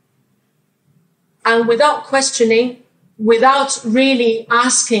 And without questioning, without really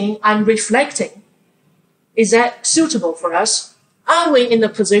asking and reflecting, is that suitable for us? Are we in a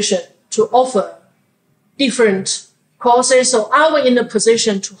position to offer different courses, or are we in a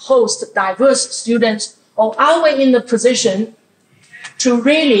position to host diverse students, or are we in a position to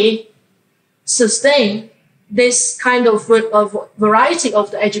really sustain this kind of variety of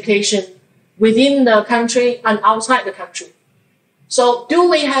the education within the country and outside the country? So do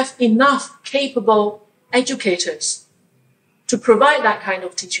we have enough capable educators to provide that kind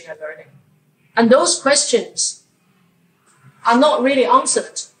of teaching and learning? And those questions are not really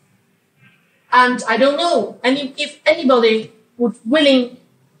answered. And I don't know if anybody would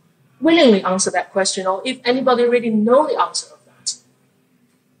willingly answer that question, or if anybody really know the answer of that.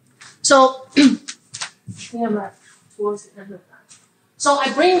 So, so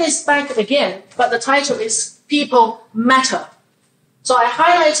I bring this back again, but the title is People Matter. So I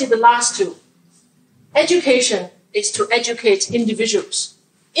highlighted the last two. Education is to educate individuals.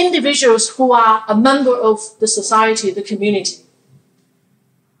 Individuals who are a member of the society, the community.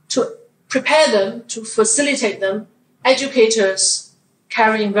 To prepare them, to facilitate them, educators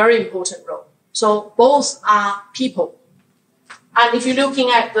carry a very important role. So both are people. And if you're looking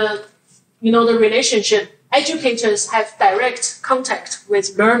at the relationship, educators have direct contact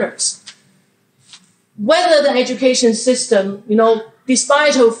with learners. Whether the education system,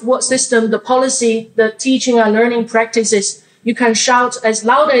 despite of what system, the policy, the teaching and learning practices, you can shout as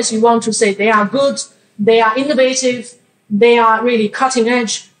loud as you want to say they are good, they are innovative, they are really cutting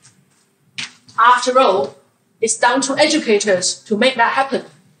edge. After all, it's down to educators to make that happen.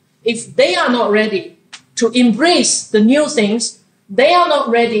 If they are not ready to embrace the new things, they are not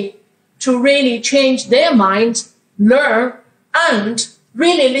ready to really change their mind, learn, and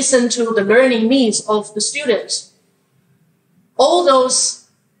really listen to the learning needs of the students. All those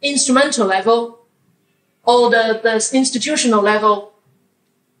instrumental level, or the institutional level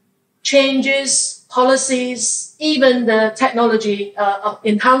changes, policies, even the technology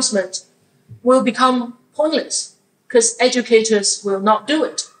enhancement will become pointless because educators will not do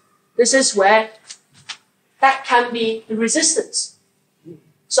it. This is where that can be the resistance.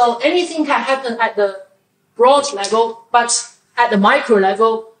 So anything can happen at the broad level, but at the micro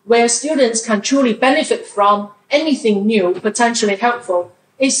level, where students can truly benefit from anything new, potentially helpful,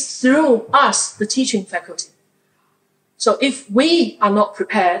 is through us, the teaching faculty. So if we are not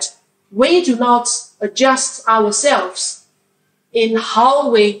prepared, we do not adjust ourselves in how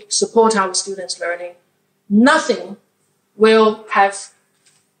we support our students' learning, nothing will have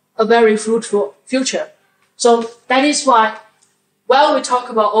a very fruitful future. So that is why while we talk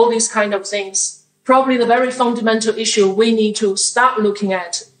about all these kind of things, probably the very fundamental issue we need to start looking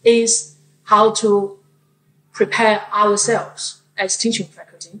at is how to prepare ourselves as teaching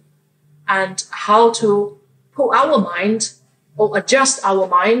faculty and how to put our mind or adjust our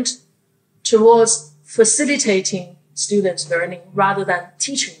mind towards facilitating students' learning rather than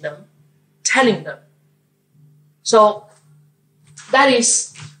teaching them, telling them. So that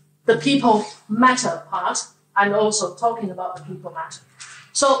is the people matter part, and also talking about the people matter.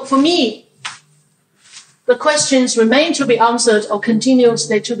 So for me, the questions remain to be answered or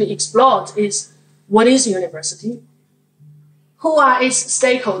continuously to be explored is, what is a university? Who are its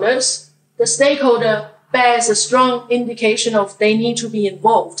stakeholders? The stakeholder bears a strong indication of they need to be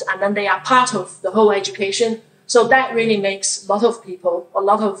involved, and then they are part of the whole education. So that really makes a lot of people, a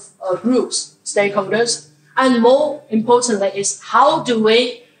lot of groups, stakeholders. And more importantly is, how do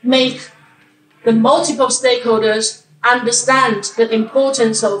we make the multiple stakeholders understand the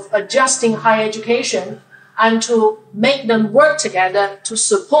importance of adjusting higher education and to make them work together to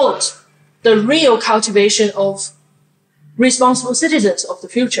support the real cultivation of responsible citizens of the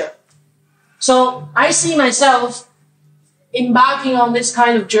future. So I see myself embarking on this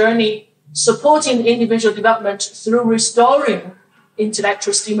kind of journey, supporting individual development through restoring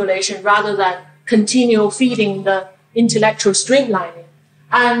intellectual stimulation rather than continue feeding the intellectual streamlining.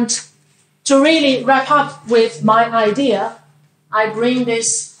 And to really wrap up with my idea, I bring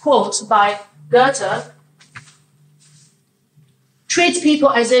this quote by Goethe: treat people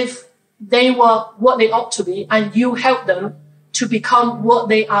as if they were what they ought to be, and you help them to become what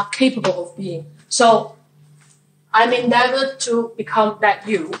they are capable of being. So I'm endeavored to become that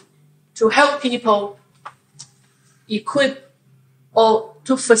you, to help people equip or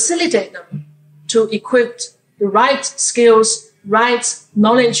to facilitate them to equip the right skills, right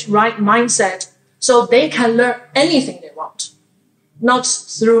knowledge, right mindset, so they can learn anything they want, not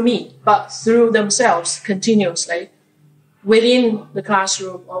through me, but through themselves continuously within the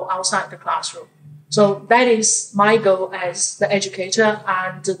classroom or outside the classroom. So that is my goal as the educator,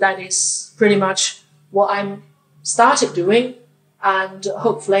 and that is pretty much what I'm started doing. And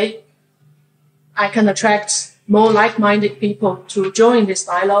hopefully I can attract more like-minded people to join this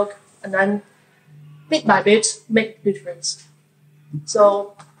dialogue, and then bit by bit make the difference.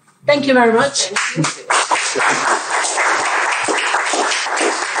 So thank you very much.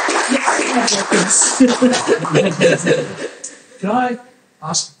 Can I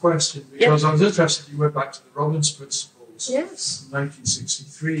ask a question? Because I was interested, you went back to the Robbins principles in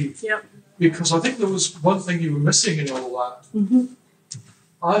 1963. Yeah. Because I think there was one thing you were missing in all that. Mm-hmm.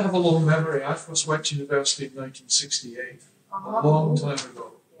 I have a long memory. I first went to university in 1968, a long time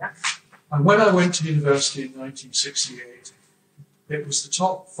ago. Yeah. And when I went to university in 1968, it was the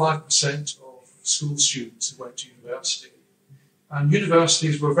top 5% of school students who went to university. And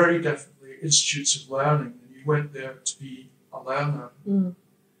universities were very definitely institutes of learning, and you went there to be a learner. Mm.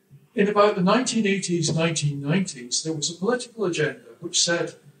 In about the 1980s, 1990s, there was a political agenda which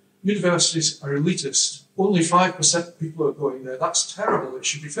said universities are elitist. Only 5% of people are going there. That's terrible. It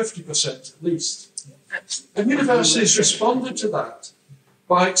should be 50% at least. And universities responded to that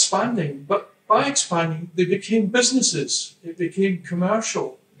by expanding. But by expanding, they became businesses. It became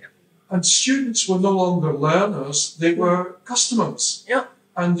commercial. And students were no longer learners. They were customers. Yeah.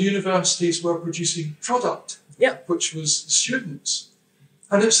 And the universities were producing product, which was the students.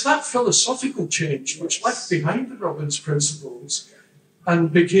 And it's that philosophical change which left behind the Robbins principles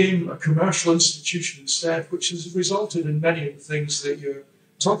and became a commercial institution instead, which has resulted in many of the things that you're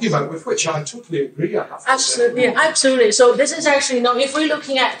talking about, with which I totally agree, I have to Absolutely, say. absolutely. So this is actually, if we're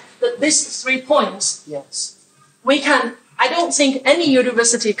looking at these 3 points, we can, I don't think any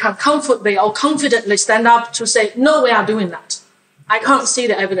university can comfortably or confidently stand up to say, no, we are doing that. I can't see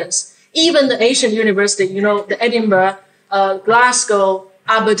the evidence. Even the Asian university, the Edinburgh, Glasgow,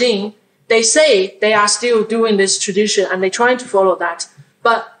 Aberdeen, they say they are still doing this tradition and they're trying to follow that.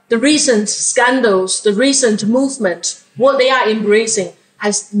 But the recent scandals, the recent movement, what they are embracing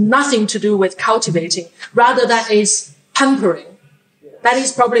has nothing to do with cultivating. Rather, that is pampering. That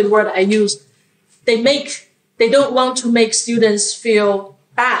is probably the word I use. They don't want to make students feel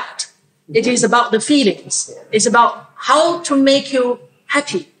bad. It is about the feelings. It's about how to make you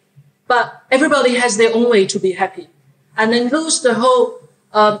happy. But everybody has their own way to be happy. And then lose the whole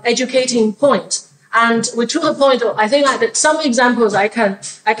educating point. And we took a point, I think that some examples I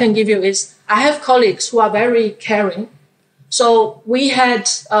can give you is, I have colleagues who are very caring. So we had,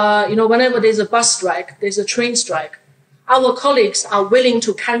 whenever there's a bus strike, there's a train strike, our colleagues are willing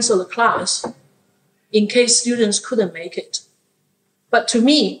to cancel the class in case students couldn't make it. But to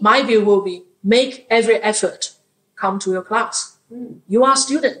me, my view will be, make every effort, come to your class. You are a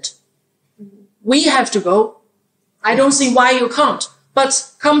student. We have to go. I don't see why you can't.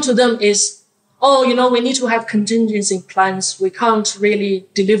 But come to them is, oh, we need to have contingency plans. We can't really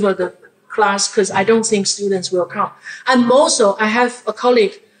deliver the class because I don't think students will come. And also, I have a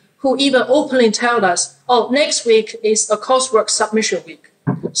colleague who even openly tell us, oh, next week is a coursework submission week.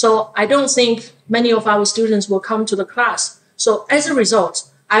 So I don't think many of our students will come to the class. So as a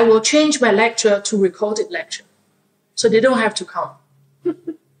result, I will change my lecture to recorded lecture. So they don't have to come.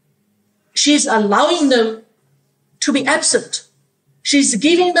 She's allowing them to be absent. She's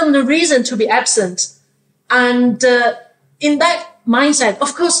giving them the reason to be absent. And in that mindset,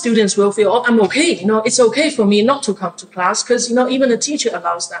 of course, students will feel, oh, I'm okay. It's okay for me not to come to class because, even the teacher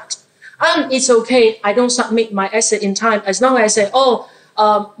allows that. And it's okay. I don't submit my essay in time as long as I say, oh,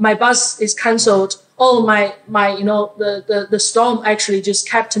 my bus is cancelled. Oh, the storm actually just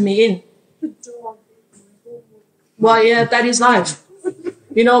kept me in. Well, yeah, that is life.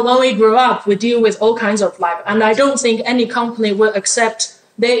 When we grow up, we deal with all kinds of life. And I don't think any company will accept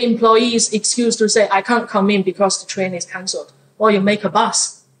their employees' excuse to say, I can't come in because the train is cancelled. Or you make a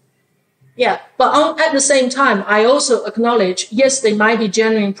bus. Yeah, but at the same time, I also acknowledge, yes, there might be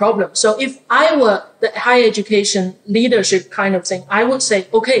genuine problems. So if I were the higher education leadership kind of thing, I would say,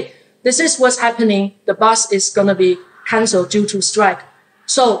 okay, this is what's happening. The bus is going to be cancelled due to strike.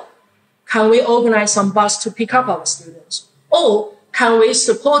 So can we organize some bus to pick up our students? Or can we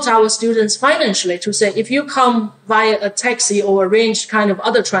support our students financially to say, if you come via a taxi or arranged kind of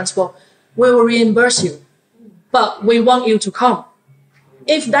other transport, we will reimburse you. But we want you to come.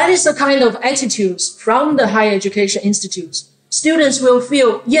 If that is the kind of attitudes from the higher education institutes, students will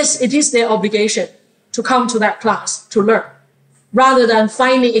feel, yes, it is their obligation to come to that class to learn, rather than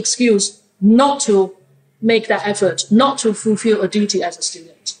finding excuse not to make that effort, not to fulfill a duty as a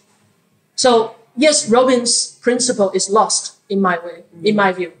student. So yes, Robin's principle is lost in my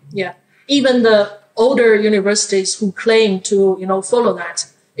view. Yeah. Even the older universities who claim to, follow that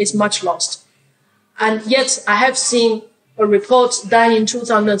is much lost. And yet I have seen a report done in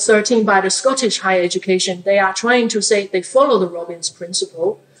 2013 by the Scottish Higher Education. They are trying to say they follow the Robin's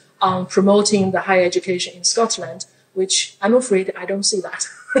principle on promoting the higher education in Scotland, which I'm afraid I don't see that.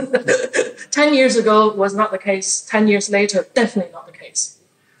 10 years ago was not the case. 10 years later, definitely not the case.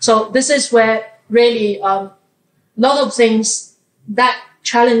 So this is where really a lot of things that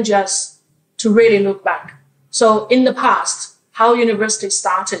challenge us to really look back. So in the past, how university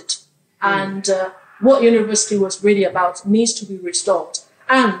started and what university was really about needs to be restored.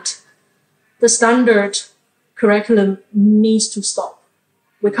 And the standard curriculum needs to stop.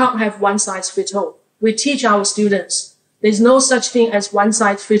 We can't have one size fits all. We teach our students there's no such thing as one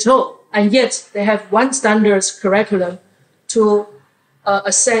size fits all. And yet they have one standard curriculum to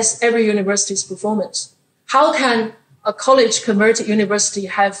assess every university's performance. How can a college converted university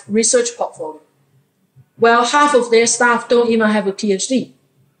have research portfolio? Well, half of their staff don't even have a PhD,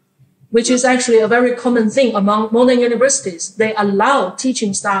 which is actually a very common thing among modern universities. They allow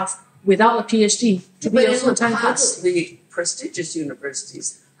teaching staff without a PhD to be a full-time faculty. The prestigious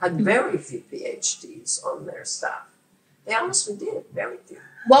universities had very few PhDs on their staff. They honestly did, very few.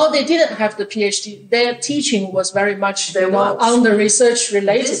 Well, they didn't have the PhD. Their teaching was very much on the research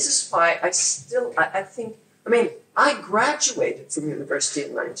related. This is why I think, I graduated from university in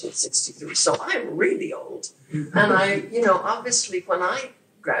 1963, so I'm really old. And obviously when I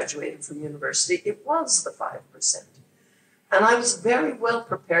graduated from university, it was the 5%. And I was very well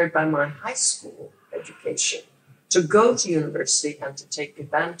prepared by my high school education to go to university and to take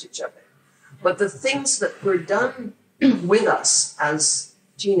advantage of it. But the things that were done with us as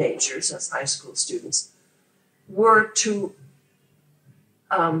teenagers, as high school students, were to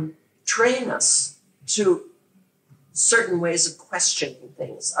train us to certain ways of questioning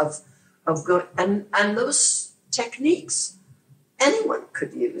things, and those techniques anyone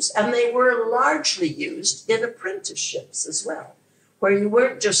could use, and they were largely used in apprenticeships as well, where you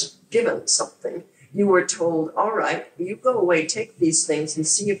weren't just given something, you were told, all right, you go away, take these things and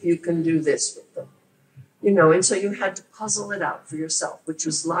see if you can do this with them. And so you had to puzzle it out for yourself, which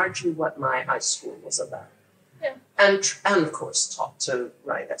was largely what my high school was about. Yeah. And of course taught to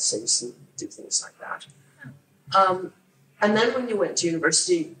write essays and do things like that. And then when you went to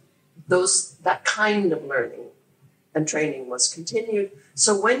university, that kind of learning and training was continued.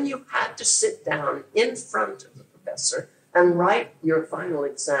 So when you had to sit down in front of the professor and write your final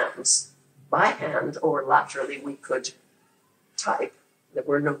exams by hand or laterally, we could type. There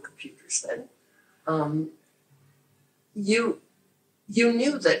were no computers then. You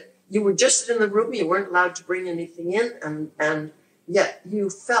knew that you were just in the room, you weren't allowed to bring anything in, and yet you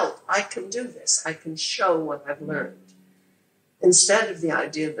felt, I can do this, I can show what I've learned. instead of the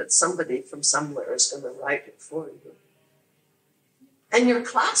idea that somebody from somewhere is going to write it for you. And your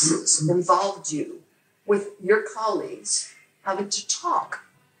classes involved you with your colleagues having to talk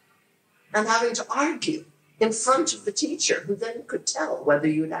and having to argue in front of the teacher, who then could tell whether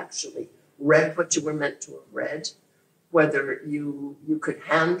you'd actually read what you were meant to have read, whether you could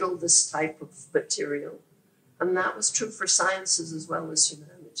handle this type of material. And that was true for sciences as well as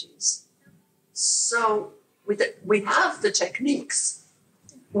humanities. So we have the techniques.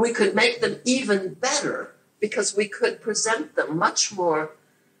 We could make them even better because we could present them much more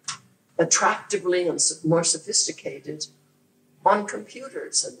attractively and more sophisticated on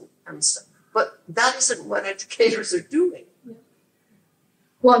computers and stuff. But that isn't what educators are doing.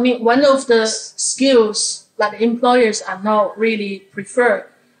 Well, I mean, one of the skills that employers are now really prefer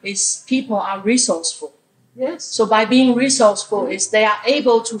is people are resourceful. Yes. So by being resourceful is they are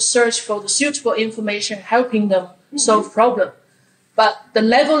able to search for the suitable information, helping them solve problem. But the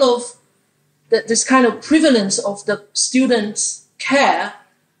level of this kind of prevalence of the students' care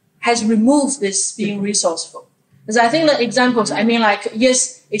has removed this being resourceful. Because I think the examples, I mean, like,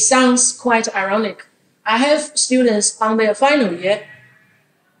 yes, it sounds quite ironic. I have students on their final year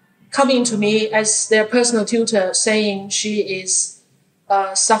coming to me as their personal tutor saying she is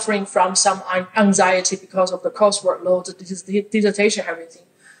suffering from some anxiety because of the coursework load, the dissertation, everything.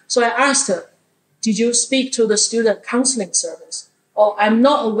 So I asked her, did you speak to the student counseling service? Or I'm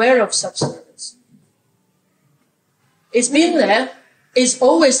not aware of such service. It's been there, it's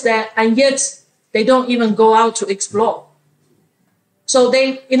always there, and yet they don't even go out to explore. So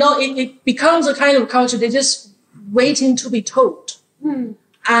they, it becomes a kind of culture, they're just waiting to be told.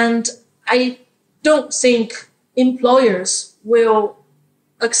 And I don't think employers will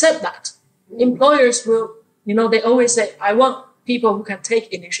accept that. Employers will, they always say, I want people who can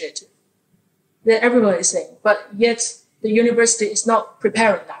take initiative. That everyone is saying, but yet the university is not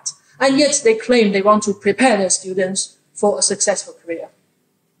preparing that. And yet they claim they want to prepare their students for a successful career.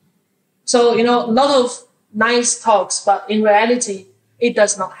 So, a lot of nice talks, but in reality, it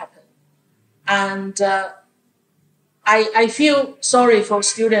does not happen. And I feel sorry for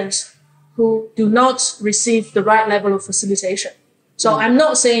students who do not receive the right level of facilitation. So I'm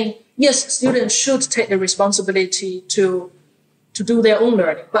not saying, yes, students should take the responsibility to do their own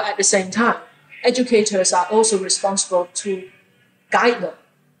learning, but at the same time, educators are also responsible to guide them.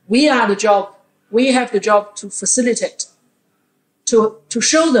 We have the job to facilitate, to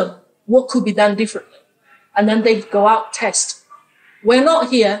show them what could be done differently. And then they go out, test. We're not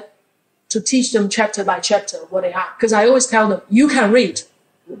here to teach them chapter by chapter what they are. Because I always tell them, you can read.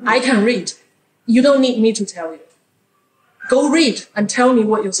 I can read. You don't need me to tell you. Go read and tell me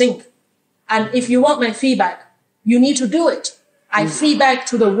what you think. And if you want my feedback, you need to do it. I feedback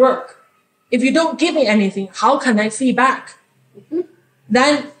to the work. If you don't give me anything, how can I feedback?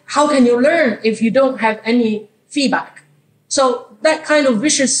 Then how can you learn if you don't have any feedback? So that kind of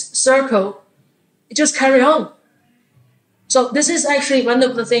vicious circle, it just carry on. So this is actually one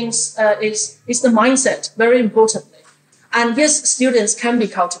of the things is the mindset, very importantly. And yes, students can be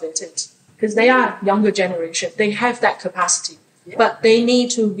cultivated because they are younger generation. They have that capacity, but they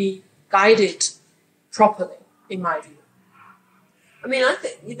need to be guided properly, in my view. I mean, I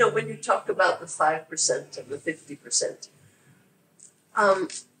think, when you talk about the 5% and the 50%,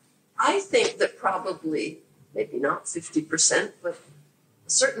 I think that probably, maybe not 50%, but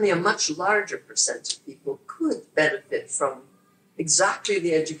certainly a much larger percent of people could benefit from exactly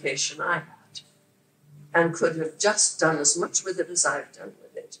the education I had and could have just done as much with it as I've done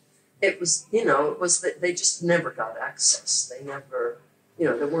with it. It was that they just never got access. They never,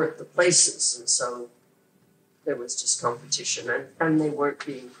 there weren't the places, and so there was just competition, and they weren't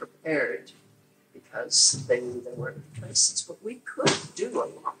being prepared because they knew there weren't the places. But we could do a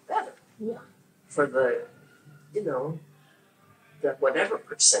lot better for the whatever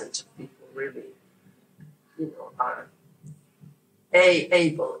percent of people really, are A,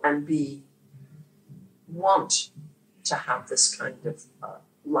 able, and B, want to have this kind of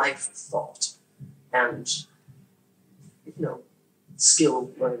life of thought and, skill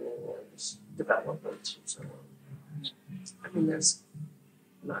learning and development and so on. I mean,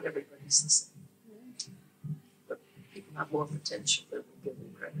 not everybody's the same. But people have more potential than we give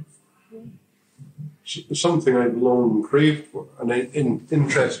them credit for. Something I've long craved for, and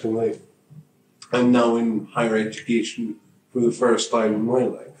interestingly, I'm now in higher education for the first time in my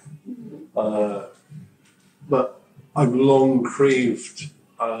life. But I've long craved,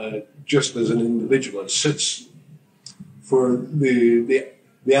 just as an individual, as citizen, for the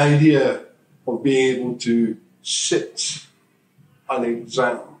idea of being able to sit an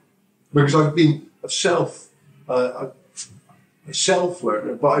exam. Because I've been a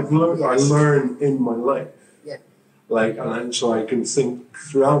self-learner, but I learn in my life. Yeah. Like, and so I can think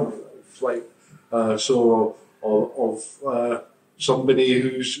throughout my life. Like, of somebody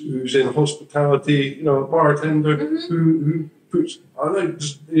who's in hospitality, you know, a bartender who puts,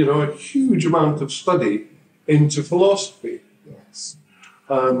 you know, a huge amount of study into philosophy. Yes.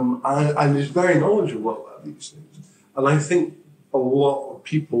 And is very knowledgeable about these things. And I think a lot of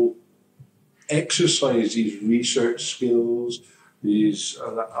people exercise these research skills, these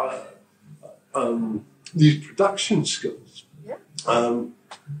production skills. Yeah.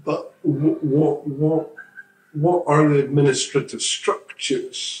 But what are the administrative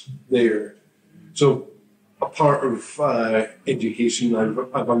structures there? So a part of education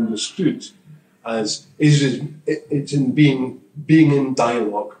I've understood as it's in being in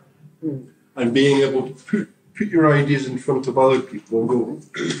dialogue and being able to put your ideas in front of other people and go,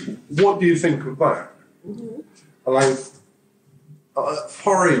 what do you think of that? And I've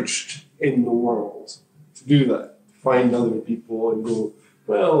foraged in the world to do that, find other people and go,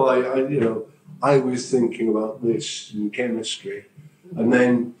 well, I was thinking about this in chemistry, and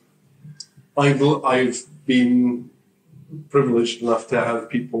then I've been privileged enough to have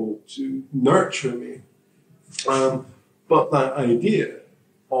people to nurture me. But that idea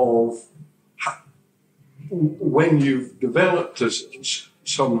of when you've developed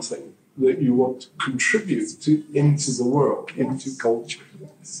something that you want to contribute into the world, into culture,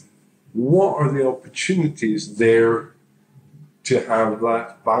 what are the opportunities there to have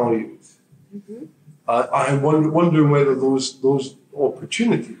that valued? I'm wondering whether those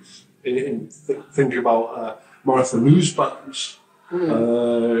opportunities, think about Martha Nussbaum's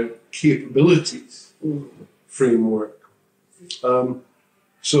capabilities framework.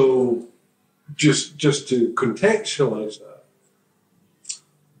 So just to contextualize that,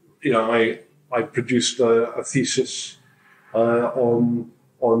 you know, I produced a thesis on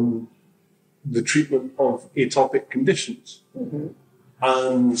the treatment of atopic conditions,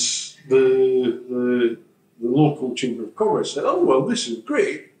 and the local Chamber of Commerce said, "Oh well, this is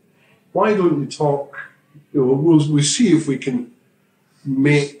great. Why don't you talk? You know, we'll see if we can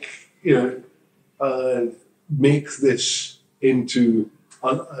make this into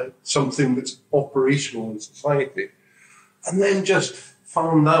something that's operational in society." And then just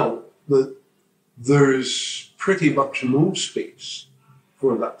found out that there's pretty much no space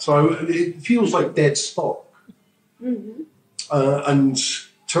for that. So it feels like dead stock. And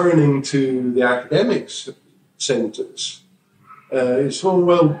turning to the academic centres, it's, oh,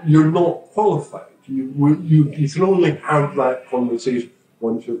 well, you're not qualified. You can only have that conversation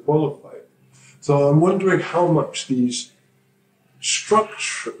once you're qualified. So I'm wondering how much these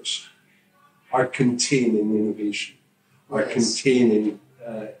structures are containing innovation, are containing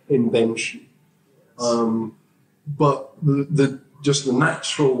invention. But just the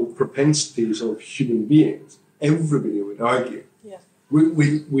natural propensities of human beings, everybody would argue,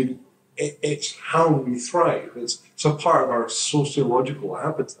 it's how we thrive. It's a part of our sociological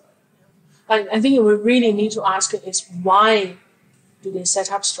habitat. I think we really need to ask is why do they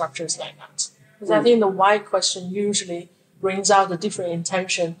set up structures like that? Because I think the why question usually brings out the different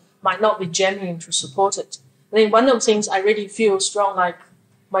intention, might not be genuine to support it. I think one of the things I really feel strong, like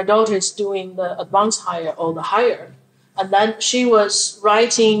my daughter is doing the advanced higher or the higher, and then she was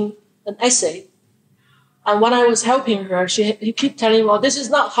writing an essay. And when I was helping her, she kept telling me, well, this is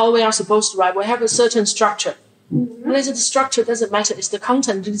not how we are supposed to write. We have a certain structure. And I said, the structure doesn't matter. It's the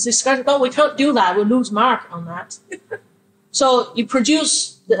content. It's discussion. No, we can't do that. We'll lose mark on that. So you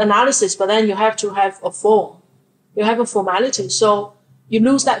produce the analysis, but then you have to have a form. You have a formality. So you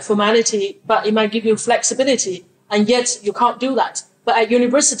lose that formality, but it might give you flexibility. And yet you can't do that. But at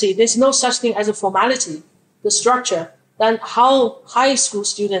university, there's no such thing as a formality, the structure. Then how high school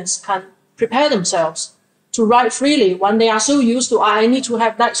students can prepare themselves to write freely when they are so used to, I need to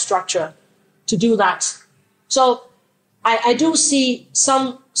have that structure to do that. So I do see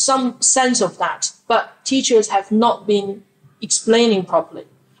some sense of that, but teachers have not been explaining properly.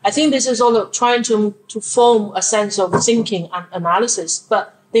 I think this is all trying to form a sense of thinking and analysis,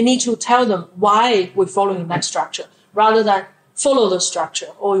 but they need to tell them why we're following that structure rather than follow the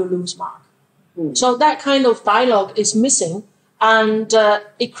structure or you lose mark. So that kind of dialogue is missing. And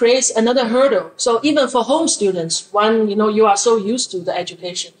it creates another hurdle. So even for home students, when you are so used to the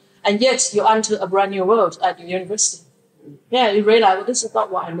education, and yet you enter a brand new world at the university, you realize, well, this is not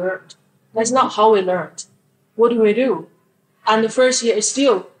what I learned. That's not how we learned. What do we do? And the first year is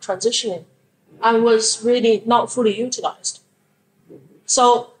still transitioning, and was really not fully utilized.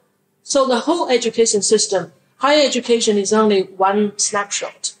 So the whole education system, higher education is only one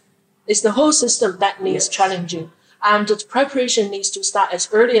snapshot. It's the whole system that needs challenging. And the preparation needs to start as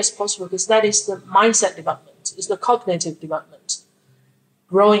early as possible because that is the mindset development, is the cognitive development,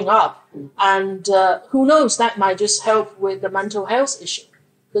 growing up. And who knows, that might just help with the mental health issue.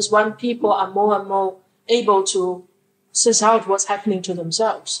 Because when people are more and more able to suss out what's happening to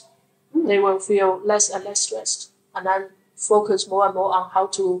themselves, they will feel less and less stressed and then focus more and more on how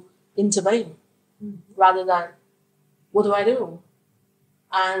to intervene rather than what do I do?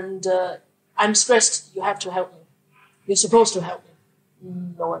 And I'm stressed, you have to help me. You're supposed to help me.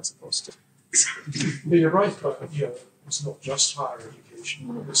 No one's supposed to. But you're right about it's not just higher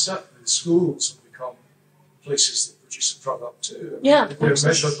education. But certainly schools have become places that produce a product too. Yeah, they're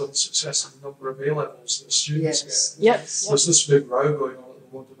measured on success in the number of A-levels that students get. Yes. There's this big row going on at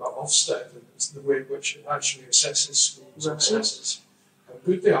the moment about Ofsted and it's the way in which it actually assesses schools and assesses how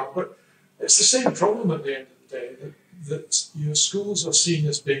good they are. But it's the same problem at the end of the day, that your schools are seen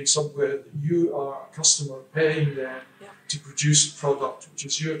as being somewhere that you are a customer paying them to produce a product, which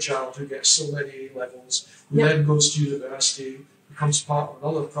is your child who gets so many A-levels, who then goes to university, becomes part of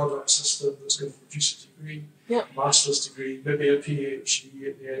another product system that's going to produce a degree, a master's degree, maybe a PhD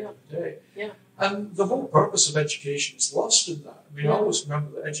at the end of the day. And the whole purpose of education is lost in that. I mean, I always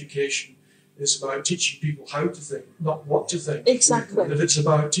remember that education is about teaching people how to think, not what to think. Exactly. That it's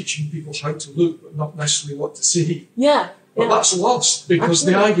about teaching people how to look, but not necessarily what to see. But Yeah. that's lost because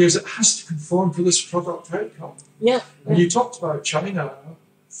the idea is it has to conform to this product outcome. And you talked about China. I'm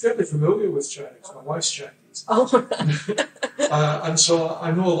fairly familiar with China because my wife's Chinese. And so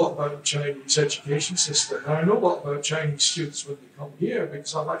I know a lot about the Chinese education system. And I know a lot about Chinese students when they come here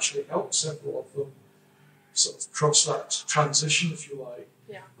because I've actually helped several of them sort of cross that transition, if you like.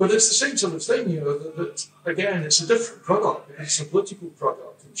 But it's the same sort of thing, that again, it's a different product because it's a political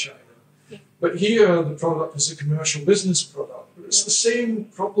product in China. But here, the product is a commercial business product. But it's the same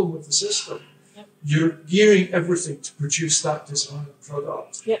problem with the system. You're gearing everything to produce that desired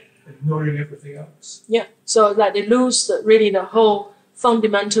product, ignoring everything else. So that they lose really the whole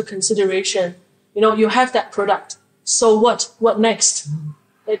fundamental consideration. You have that product. So what? What next?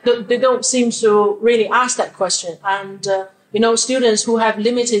 They don't seem to really ask that question. And, students who have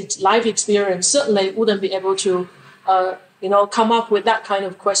limited life experience certainly wouldn't be able to, come up with that kind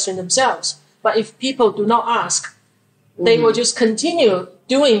of question themselves. But if people do not ask, they will just continue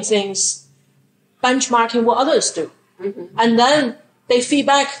doing things, benchmarking what others do. And then they feed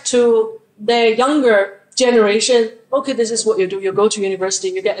back to their younger generation, okay, this is what you do. You go to university,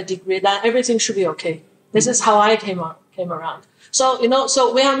 you get a degree, then everything should be okay. This is how I came around. So,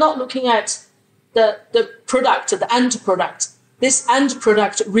 so we are not looking at the product, the end product. This end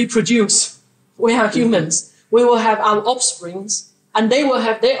product reproduce. We are humans. We will have our offsprings and they will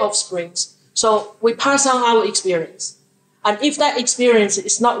have their offsprings. So we pass on our experience. And if that experience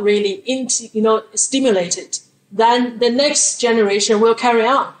is not really, stimulated, then the next generation will carry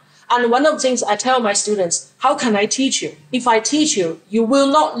on. And one of the things I tell my students, how can I teach you? If I teach you, you will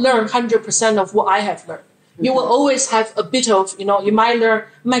not learn 100% of what I have learned. You will always have a bit of, you might learn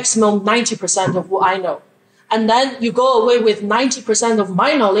maximum 90% of what I know. And then you go away with 90% of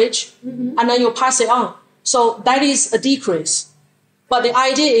my knowledge, and then you pass it on. So that is a decrease. But the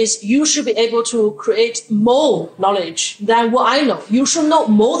idea is you should be able to create more knowledge than what I know. You should know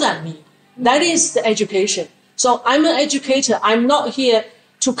more than me. That is the education. So I'm an educator. I'm not here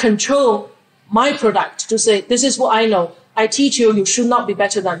to control my product, to say, this is what I know. I teach you, you should not be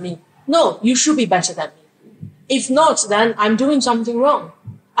better than me. No, you should be better than me. If not, then I'm doing something wrong.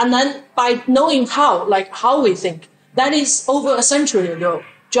 And then by knowing how we think, that is over a century ago.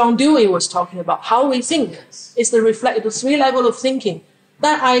 John Dewey was talking about how we think is the three level of thinking.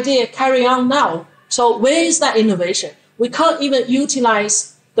 That idea carry on now. So where is that innovation? We can't even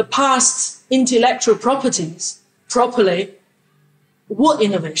utilize the past intellectual properties properly. What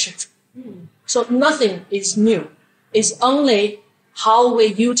innovation? So nothing is new. It's only how we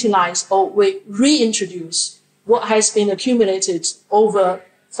utilize or we reintroduce what has been accumulated over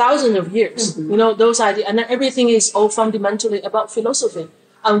thousands of years. Those ideas. And then everything is all fundamentally about philosophy.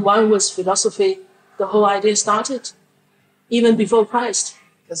 And one was philosophy, the whole idea started, even before Christ.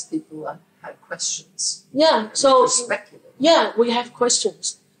 Because people had questions. So speculate. We have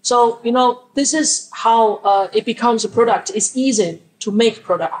questions. So, this is how it becomes a product. It's easy to make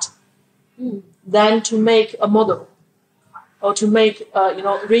product than to make a model or to make,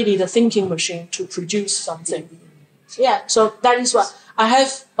 really the thinking machine to produce something. So that is what I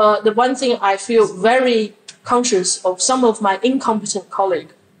have. The one thing I feel very conscious of some of my incompetent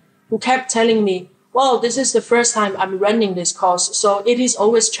colleagues who kept telling me, well, this is the first time I'm running this course, so it is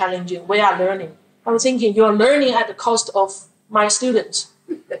always challenging. We are learning. I'm thinking, you're learning at the cost of my students.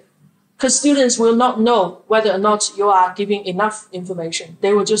 Because students will not know whether or not you are giving enough information.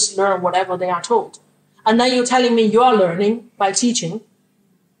 They will just learn whatever they are told. And then you're telling me you are learning by teaching.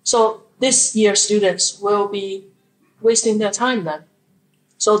 So this year students will be wasting their time then.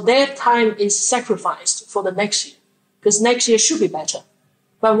 So their time is sacrificed for the next year, because next year should be better.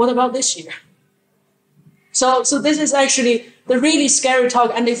 But what about this year? So this is actually the really scary talk,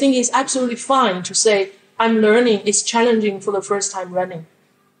 and they think it's absolutely fine to say, I'm learning, it's challenging for the first time learning.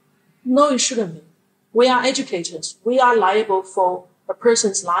 No, it shouldn't be. We are educators. We are liable for a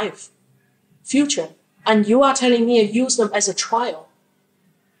person's life, future. And you are telling me to use them as a trial.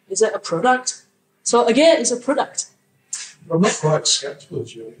 Is it a product? So again, it's a product. I'm not quite skeptical,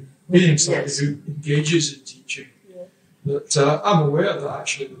 Joe. Being somebody who engages in teaching, that I'm aware that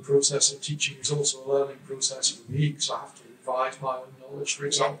actually the process of teaching is also a learning process for me, because I have to revise my own knowledge, for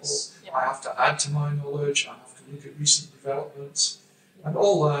example. I have to add to my knowledge. I have to look at recent developments. And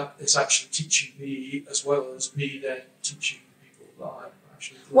all that is actually teaching me, as well as me then teaching people that I'm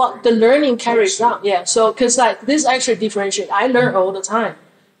actually delivering. Well, the learning carries on, yeah. So, because like this actually differentiates. I learn all the time,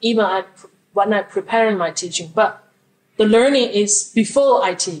 even when I'm preparing my teaching. But the learning is before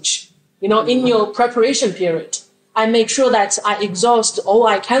I teach. You know, in your preparation period, I make sure that I exhaust all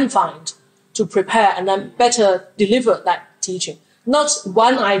I can find to prepare and then better deliver that teaching. Not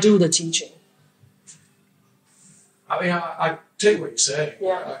when I do the teaching. I mean, I take what you're saying.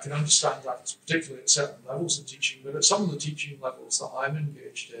 Yeah. I can understand that, particularly at certain levels of teaching, but at some of the teaching levels that I'm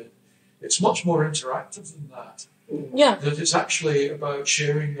engaged in, it's much more interactive than that. Yeah. That it's actually about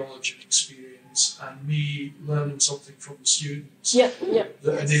sharing knowledge and experience and me learning something from the students Yeah.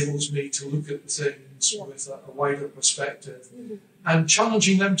 that enables me to look at the things with a wider perspective and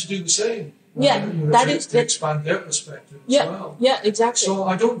challenging them to do the same. To expand their perspective as well. Yeah, exactly. So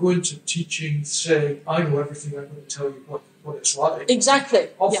I don't go into teaching saying, I know everything, I'm going to tell you what it's like. Exactly.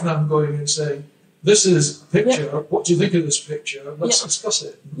 Often I'm going and saying, this is a picture, what do you think of this picture? Let's discuss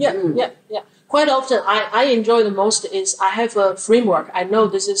it. Yeah. Quite often, I enjoy the most is I have a framework. I know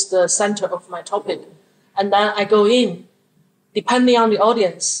this is the center of my topic. And then I go in, depending on the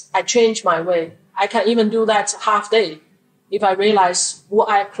audience, I change my way. I can even do that half day. If I realize what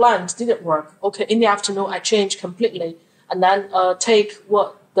I planned didn't work, okay, in the afternoon, I change completely and then take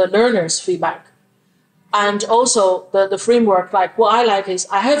what the learner's feedback. And also the framework, like what I like is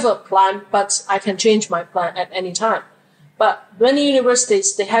I have a plan, but I can change my plan at any time. But many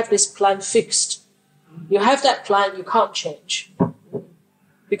universities, they have this plan fixed. You have that plan, you can't change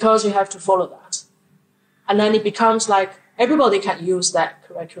because you have to follow that. And then it becomes like everybody can use that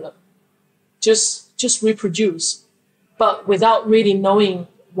curriculum. Just reproduce, but without really knowing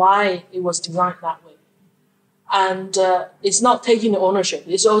why it was designed that way. And it's not taking the ownership.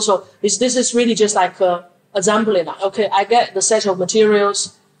 This is really just like assembling. Okay, I get the set of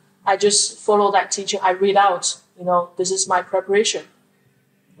materials. I just follow that teaching. I read out, this is my preparation.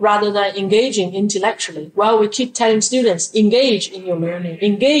 Rather than engaging intellectually. Well, we keep telling students, engage in your learning,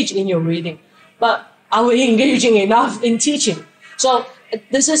 engage in your reading. But are we engaging enough in teaching? So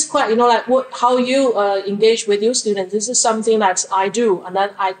this is quite, how you engage with your students. This is something that I do, and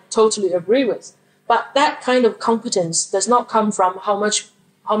that I totally agree with. But that kind of competence does not come from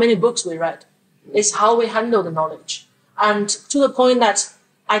how many books we read. It's how we handle the knowledge. And to the point that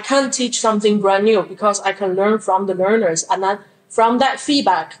I can't teach something brand new because I can learn from the learners. And then from that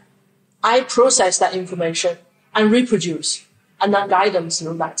feedback, I process that information and reproduce and then guide them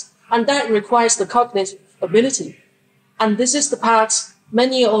through that. And that requires the cognitive ability. And this is the part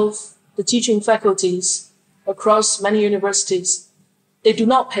many of the teaching faculties across many universities, they do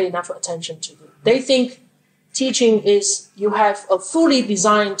not pay enough attention to. They think teaching is you have a fully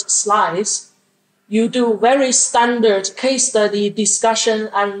designed slides, you do very standard case study discussion,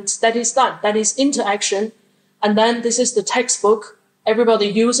 and that is done. That is interaction. And then this is the textbook everybody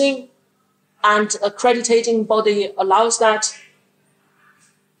using, and accrediting body allows that.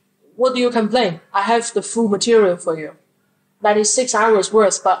 What do you complain? I have the full material for you. That is 6 hours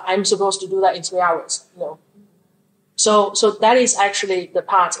worth, but I'm supposed to do that in 3 hours. No. So that is actually the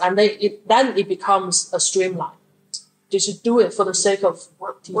part, and then it becomes a streamline. Did you do it for the sake of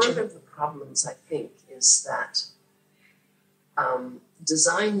teaching? One of the problems, I think, is that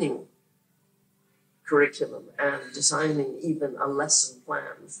designing curriculum and designing even a lesson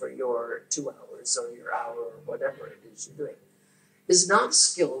plan for your 2 hours or your hour or whatever it is you're doing is not a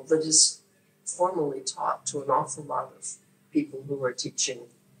skill that is formally taught to an awful lot of people who are teaching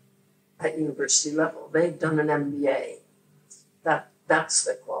at university level. They've done an MBA. That's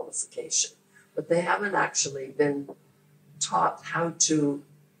their qualification. But they haven't actually been taught how to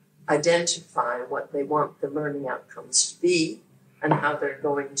identify what they want the learning outcomes to be and how they're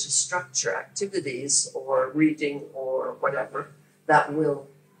going to structure activities or reading or whatever that will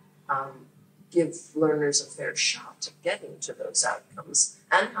give learners a fair shot at getting to those outcomes,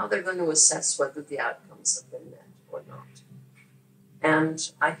 and how they're going to assess whether the outcomes have been met or not.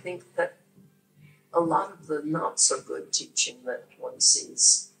 And I think that a lot of the not so good teaching that one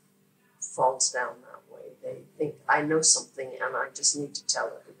sees falls down that way. They think, I know something and I just need to tell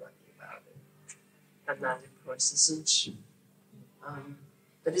everybody about it. And that, of course, isn't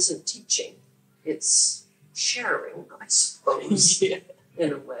teaching. It's sharing, I suppose, Yeah.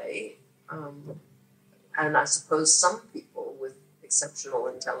 in a way. And I suppose some people with exceptional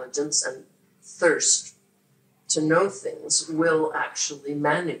intelligence and thirst to know things will actually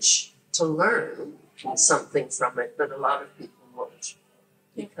manage to learn something from it, but a lot of people won't,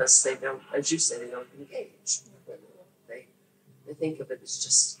 because they don't, as you say, they don't engage. They think of it as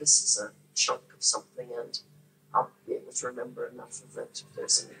just, this is a chunk of something and I'll be able to remember enough of it if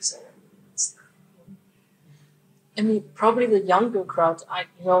there's an exam. I mean, probably the younger crowd,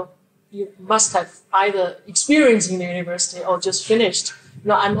 you must have either experienced in the university or just finished.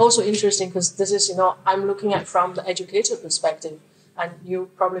 I'm also interested because this is, I'm looking at from the educator perspective, and you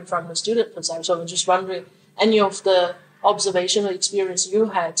probably from the student perspective. So I'm just wondering, any of the observational experience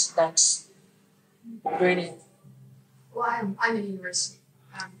you had that's really... Well, I'm in university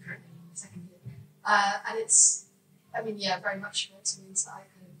currently in the second year. And it's, very much an experience that I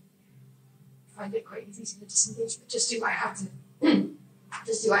kind of find it quite easy to disengage, but just do what I have to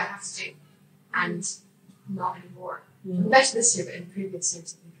just do what I have to do, and not anymore. Better this year, but in previous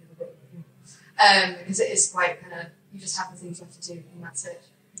years, I think a bit because it is quite kind of, you just have the things you have to do, and that's it.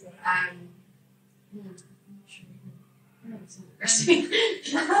 I'm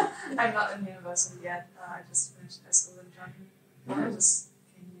not in university yet. I just finished high school in Germany. I just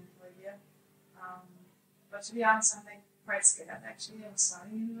came here for a year. But to be honest, I'm quite scared actually of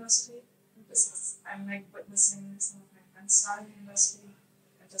starting university. Because I'm witnessing some of my friends starting university,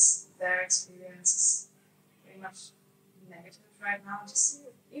 and just their experience is very much negative right now. Just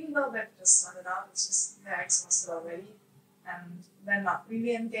even though they've just started out, it's just they're exhausted already, and they're not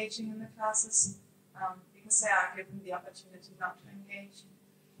really engaging in the classes because they are given the opportunity not to engage.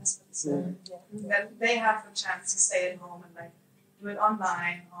 That's what it's Then they have the chance to stay at home and do it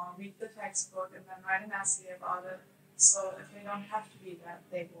online or read the textbook and then write an essay about it. So if they don't have to be there,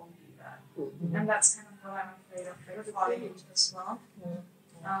 they won't be there. And that's kind of what I'm afraid of falling into as well.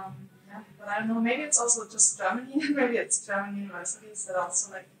 But I don't know, maybe it's also just Germany, maybe it's German universities that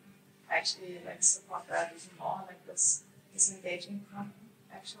also actually support that even more, this disengaging from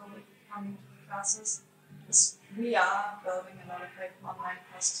actually coming to the classes. Because we are building a lot of online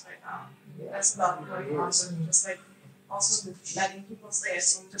courses right now. There's a lot going on, so just also letting people stay at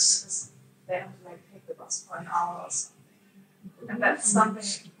home just because they have to take the bus for an hour or something. And that's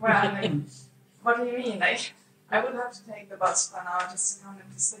something where I'm what do you mean? I would have to take the bus for an hour just to come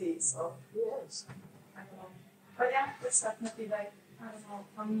into the city, so yes. I don't know. But yeah, it's definitely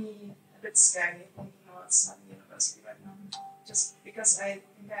for me, a bit scary thinking about studying university right now. Just because I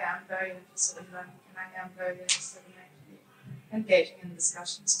think I am very interested in learning, and I am very interested in actually engaging in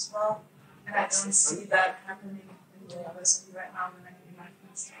discussions as well. And I don't see that happening in the university right now when I do my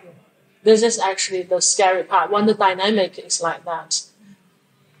friends do. This is actually the scary part. When the dynamic is like that,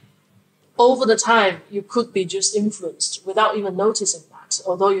 over the time, you could be just influenced without even noticing that,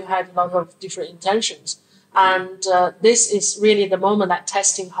 although you had a lot of different intentions. And this is really the moment that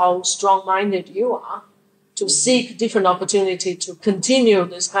testing how strong-minded you are to seek different opportunity to continue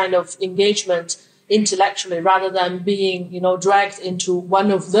this kind of engagement intellectually rather than being, dragged into one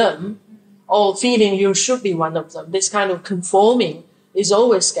of them or feeling you should be one of them. This kind of conforming is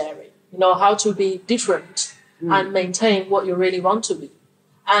always scary. How to be different and maintain what you really want to be.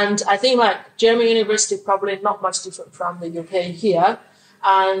 And I think German university probably not much different from the UK here.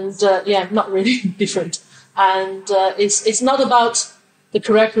 And not really different. And it's not about the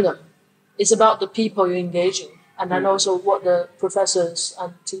curriculum. It's about the people you're engaging. And then also what the professors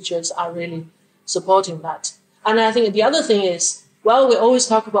and teachers are really supporting that. And I think the other thing is, we always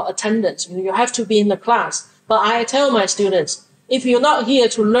talk about attendance. You have to be in the class. But I tell my students, if you're not here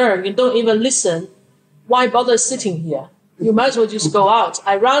to learn, you don't even listen, why bother sitting here? You might as well just go out.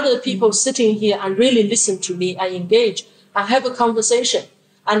 I'd rather people sitting here and really listen to me and engage and have a conversation.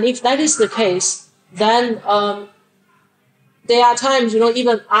 And if that is the case, then there are times,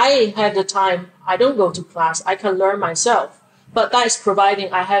 even I had the time, I don't go to class, I can learn myself. But that is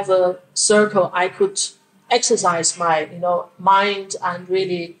providing I have a circle I could exercise my, mind and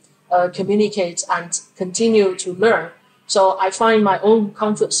really communicate and continue to learn. So I find my own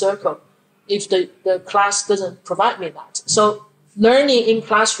comfort circle if the class doesn't provide me that. So learning in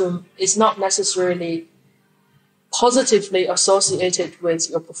classroom is not necessarily positively associated with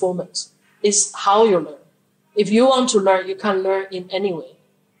your performance. It's how you learn. If you want to learn, you can learn in any way.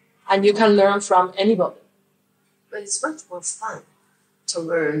 And you can learn from anybody. But it's much more fun to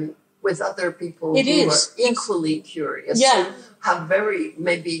learn with other people It who is. are equally curious, Yeah. who have very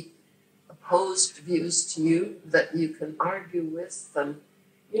maybe opposed views to you that you can argue with, and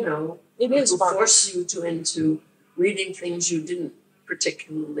you know, It is who fun. force you into reading things you didn't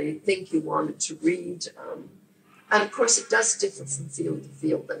particularly think you wanted to read. And of course, it does differ from field to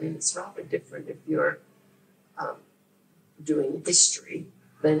field. I mean, it's rather different if you're doing history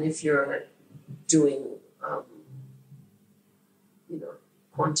than if you're doing, you know,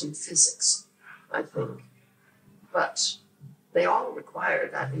 quantum physics, I think. But they all require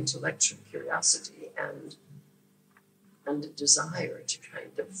that intellectual curiosity and a desire to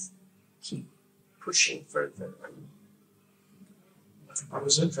kind of keep pushing further. I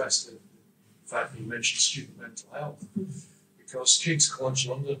was interested in the fact that you mentioned student mental health, because King's College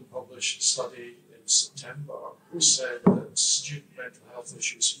London published a study in September which said that student mental health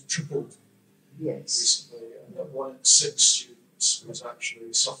issues have tripled Yes. recently, and that 1 in 6 students was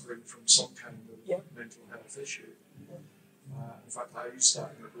actually suffering from some kind of mental health issue. In fact, I use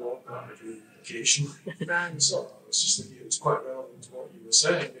that in a blog that I do occasionally. Right. So I was just thinking it was quite relevant to what you were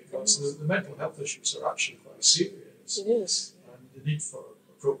saying, because the mental health issues are actually quite serious. It is. And the need for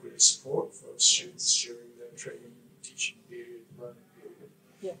appropriate support for students during their training, teaching period, learning period,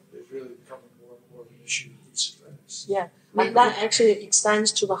 is really becoming more and more of an issue that needs addressed. Yeah. And that actually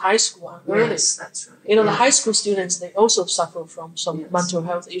extends to the high school and early. Yes, that's right. You know, the high school students, they also suffer from some mental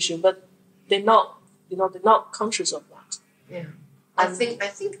health issue, but they're not, you know, they're not conscious of that. Yeah. I think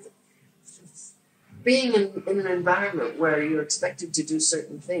that being in an environment where you're expected to do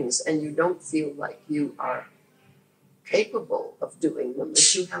certain things and you don't feel like you are capable of doing them,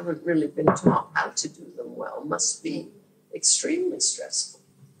 if you haven't really been taught how to do them well, must be extremely stressful.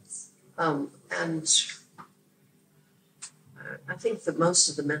 And I think that most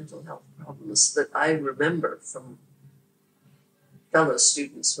of the mental health problems that I remember from fellow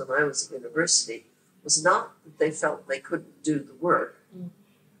students when I was at university was not that they felt they couldn't do the work,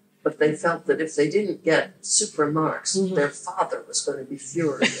 but they felt that if they didn't get super marks, their father was going to be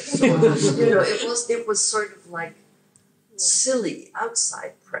furious. Or, you know, it was sort of like silly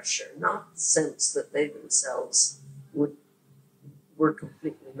outside pressure, not the sense that they themselves were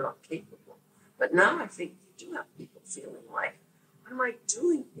completely not capable. But now I think you do have people feeling like, what am I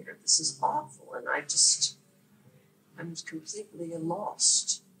doing here? This is awful, and I'm completely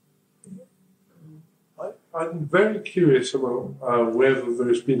lost. I'm very curious about whether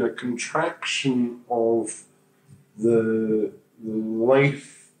there's been a contraction of the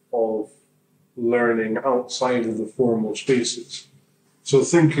life of learning outside of the formal spaces. So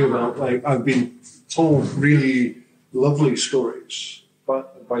thinking about, like, I've been told really lovely stories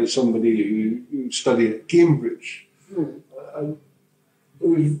by somebody who studied at Cambridge. It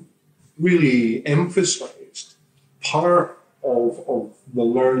was really emphasized part of the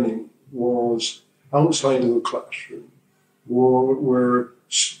learning was outside of the classroom, were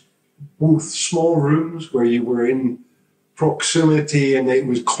both small rooms where you were in proximity and it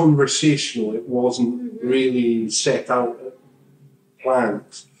was conversational. It wasn't really set out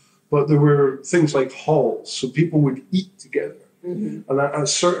plans. But there were things like halls, so people would eat together. And at a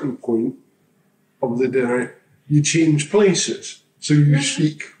certain point of the dinner, you change places. So you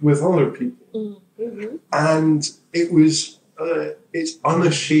speak with other people. And it was, it's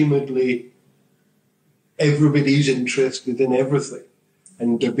unashamedly, everybody's interested in everything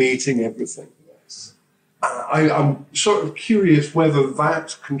and debating everything. I'm sort of curious whether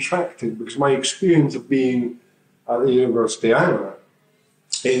that's contracted, because my experience of being at the university I'm at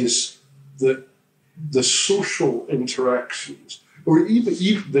is that the social interactions, or even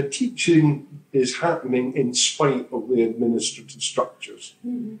the teaching, is happening in spite of the administrative structures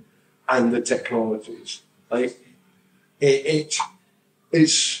and the technologies. Like it's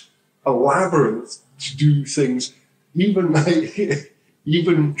a labyrinth to do things, even like,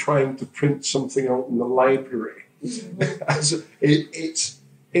 even trying to print something out in the library. It's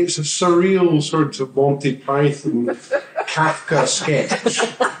a surreal sort of Monty Python Kafka sketch.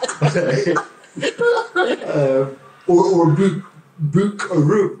 Or book a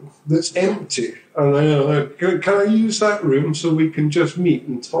room that's empty. And can I use that room so we can just meet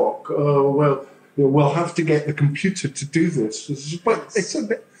and talk? Well, you know, we'll have to get the computer to do this. But it's a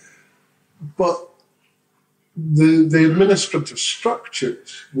bit. But the administrative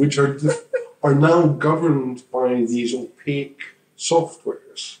structures, which are now governed by these opaque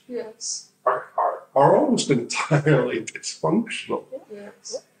softwares, Yes. are are almost entirely dysfunctional.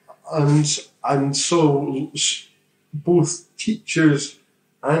 Yes. And so both teachers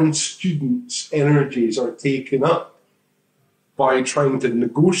and students' energies are taken up by trying to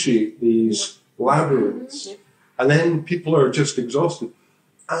negotiate these labyrinths. And then people are just exhausted.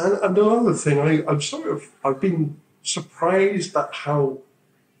 And another thing, I've been surprised at how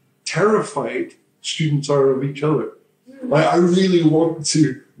terrified students are of each other. Like, I really want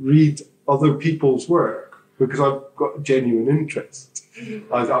to read other people's work because I've got a genuine interest.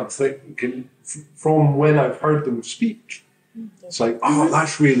 I'm thinking, from when I've heard them speak, it's like, oh,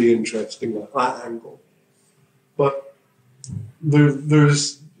 that's really interesting, that angle. But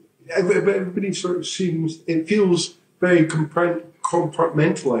everybody sort of it feels very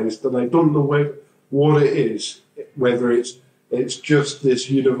compartmentalized, and I don't know what it is, whether it's just this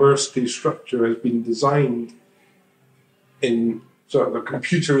university structure has been designed in sort of a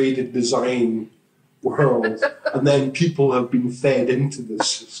computer-aided design world, and then people have been fed into this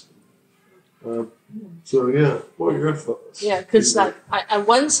system. So yeah, what are your thoughts? Yeah, because like I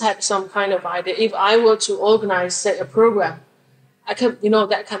once had some kind of idea. If I were to organize, say, a program, I could,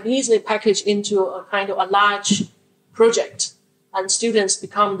 that can be easily packaged into a kind of a large project, and students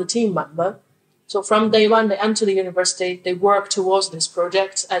become the team member. So from day one, they enter the university, they work towards this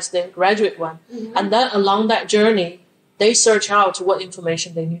project as their graduate one. And then along that journey, they search out what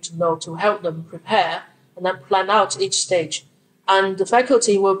information they need to know to help them prepare and then plan out each stage. And the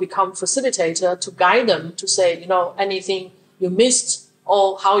faculty will become facilitator to guide them to say, anything you missed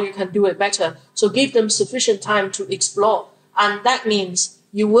or how you can do it better. So give them sufficient time to explore. And that means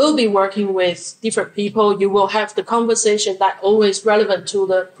you will be working with different people. You will have the conversation that always relevant to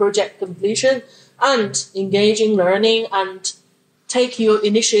the project completion, and engaging learning, and take your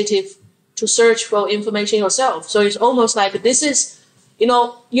initiative to search for information yourself. So it's almost like this is,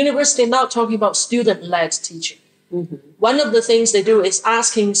 university now talking about student-led teaching. One of the things they do is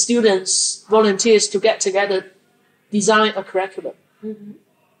asking students, volunteers to get together, design a curriculum.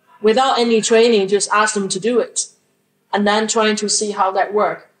 Without any training, just ask them to do it, and then trying to see how that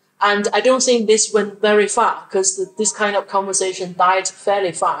works. And I don't think this went very far, because this kind of conversation died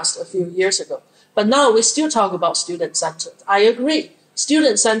fairly fast a few years ago. But now we still talk about student-centered. I agree.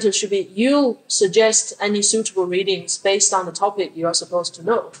 Student-centered should be, you suggest any suitable readings based on the topic you are supposed to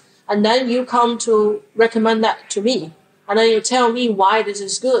know. And then you come to recommend that to me. And then you tell me why this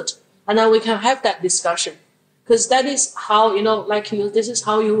is good. And then we can have that discussion. Because that is how, this is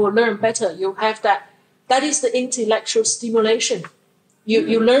how you will learn better. You have that is the intellectual stimulation.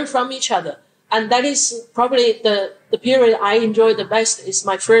 You learn from each other. And that is probably the period I enjoy the best is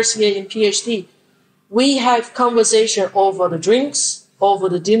my first year in PhD. We have conversation over the drinks, over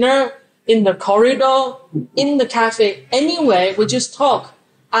the dinner, in the corridor, in the cafe, anywhere, we just talk.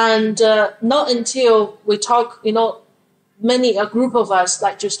 And not until we talk, a group of us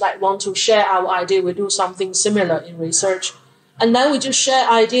want to share our idea, we do something similar in research. And then we just share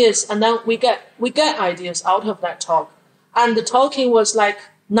ideas, and then we get ideas out of that talk. And the talking was like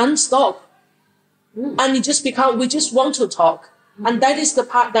non-stop. And it just we just want to talk. And that is the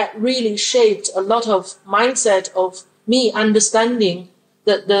part that really shaped a lot of mindset of me understanding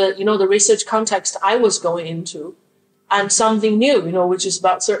the research context I was going into, and something new, which is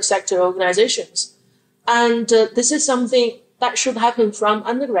about third sector organizations. And this is something that should happen from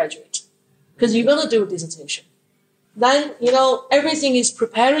undergraduate, because you're going to do a dissertation. Then, everything is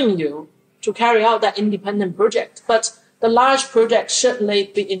preparing you to carry out that independent project. But the large project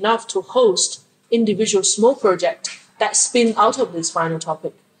certainly be enough to host individual small project that spin out of this final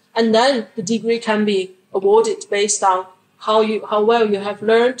topic. And then the degree can be awarded based on how well you have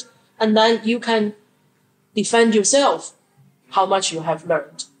learned, and then you can defend yourself how much you have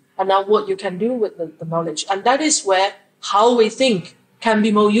learned, and now what you can do with the knowledge. And that is where how we think can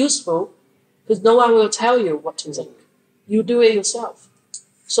be more useful, because no one will tell you what to think. You do it yourself.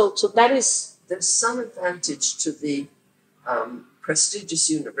 So that is... There's some advantage to the prestigious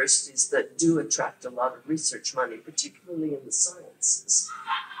universities that do attract a lot of research money, particularly in the sciences,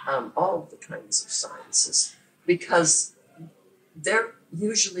 all the kinds of sciences, because they're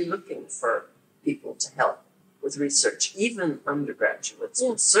usually looking for people to help with research, even undergraduates,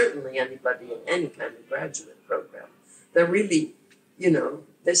 but certainly anybody in any kind of graduate program. They're really,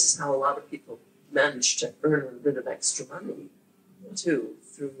 this is how a lot of people manage to earn a bit of extra money, too,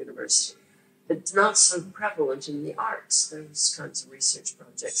 through university. It's not so prevalent in the arts. Those kinds of research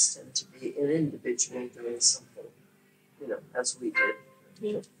projects tend to be an individual doing something, as we did.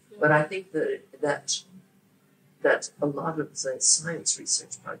 Yeah. But I think that a lot of the science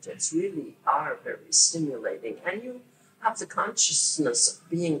research projects really are very stimulating, and you have the consciousness of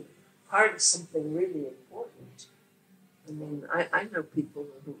being part of something really important. I mean, I know people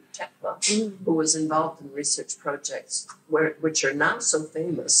who Tekla, who was involved in research projects which are now so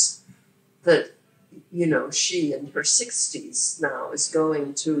famous that, you know, she in her 60s now is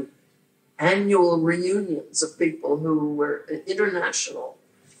going to annual reunions of people who were international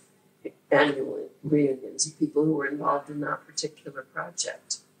annual reunions of people who were involved in that particular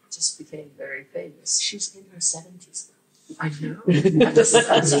project. Just became very famous. She's in her 70s now. I know. It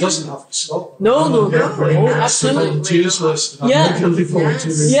doesn't have to stop. No, absolutely Volunteers not. list. And Yeah. regularly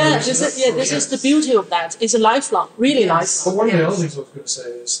volunteering. Yeah, this is the beauty of that. It's a lifelong, really Yes. But lifelong. one of the Yes. other things I was going to say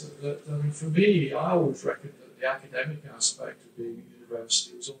is that, I mean, for me, I always reckoned that the academic aspect of being at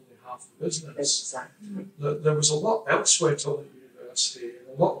university was only half the business. Exactly. That there was a lot else went on at university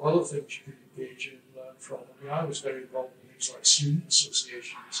and a lot of other things you could engage in and learn from. I mean, I was very involved in things like student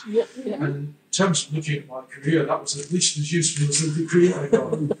associations. Yeah, yeah. And in terms of looking at my career, that was at least as useful as the degree I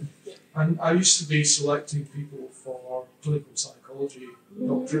got. And I used to be selecting people for clinical psychology,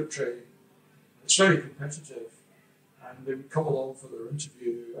 doctorate training. It's very competitive. And they would come along for their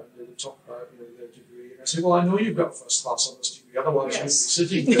interview and they would talk about, you know, their degree. And I say, well, I know you've got first class on this degree, otherwise you'd be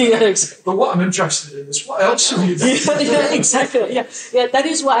sitting there. Yeah, exactly. But what I'm interested in is what else have you done? Yeah, exactly. Yeah, that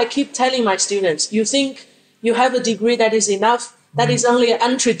is what I keep telling my students. You think you have a degree that is enough? That is only an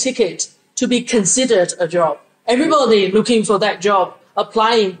entry ticket to be considered a job. Everybody looking for that job,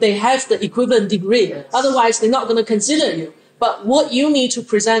 applying, they have the equivalent degree. Yes. Otherwise, they're not going to consider you. But what you need to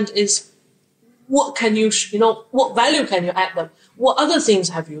present is what can you, what value can you add them? What other things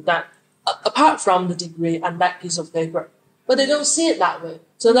have you done apart from the degree and that piece of paper? But they don't see it that way.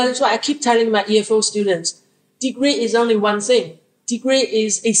 So that is why I keep telling my EFO students, degree is only one thing. Degree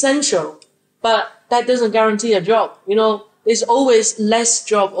is essential, but that doesn't guarantee a job. You know, there's always less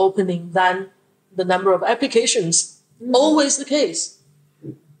job opening than the number of applications. Always the case.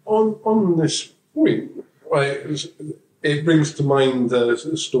 On this point, right, it brings to mind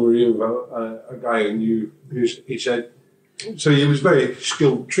the story of a guy I knew he said, so he was a very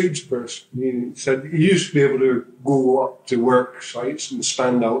skilled tradesperson. He said he used to be able to go up to work sites and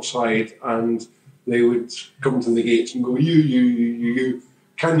stand outside and they would come to the gates and go, you,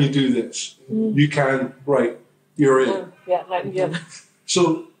 can you do this? You can, right, you're in. Yeah.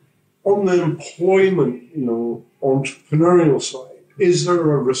 So on the employment, entrepreneurial side, is there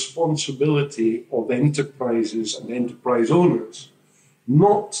a responsibility of enterprises and enterprise owners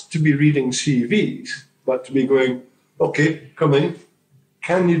not to be reading CVs, but to be going, okay, come in,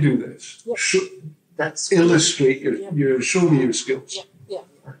 can you do this? Yep. That's Illustrate show me your skills. Yeah.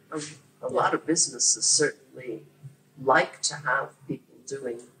 a lot of businesses certainly like to have people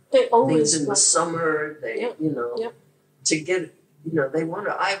doing They always things in the summer. They, Yep. to get, they want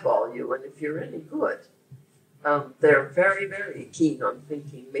to eyeball you, and if you're any good, they're very, very keen on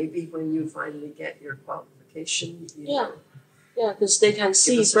thinking maybe when you finally get your qualification, Yeah, because they can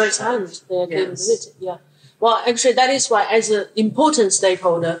see us a firsthand shot. their Yes. capability. Yeah. Well, actually, that is why, as an important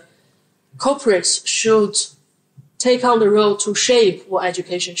stakeholder, corporates should take on the role to shape what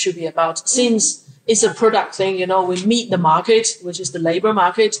education should be about. Since it's a product thing, we meet the market, which is the labor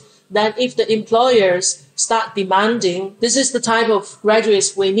market. Then if the employers start demanding, this is the type of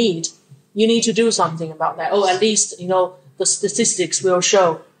graduates we need, you need to do something about that. Or at least, the statistics will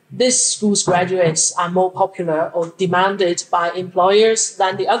show this school's graduates are more popular or demanded by employers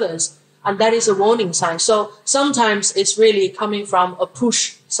than the others. And that is a warning sign. So sometimes it's really coming from a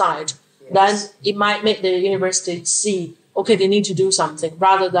push side. Yes. Then it might make the university see, okay, they need to do something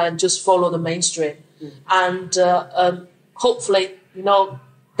rather than just follow the mainstream. And hopefully,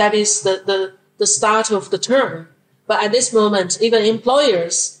 that is the start of the turn. But at this moment, even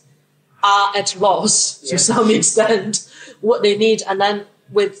employers are at loss to some extent what they need. And then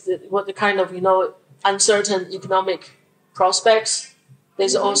with the kind of, uncertain economic prospects,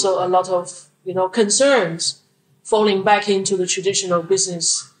 there's also a lot of, concerns falling back into the traditional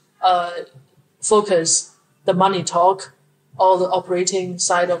business focus, the money talk, or the operating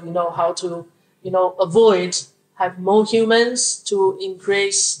side of, how to, avoid have more humans to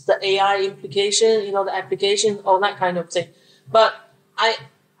increase the AI implication, the application, all that kind of thing. But I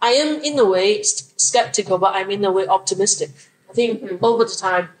am in a way skeptical, but I'm in a way optimistic. I think over the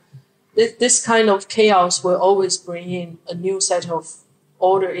time, this kind of chaos will always bring in a new set of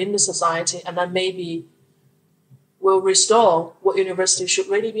order in the society, and then maybe will restore what university should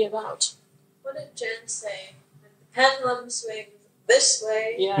really be about. What did Jen say? When the pendulum swings this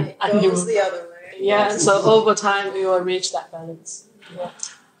way, Yeah, it goes the other way. Yeah, and so over time we will reach that balance. Yeah.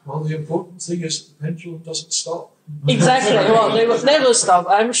 Well, the important thing is that the pendulum doesn't stop. Exactly. Well, they will never stop.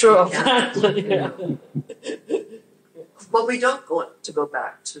 I'm sure of that. Yeah. Well, we don't want to go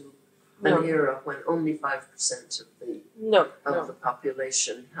back to an era when only 5% of No. the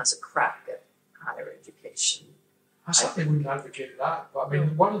population has a crack at higher education. I certainly wouldn't advocate that, but I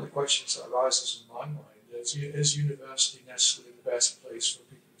mean, one of the questions that arises in my mind is university necessarily the best place for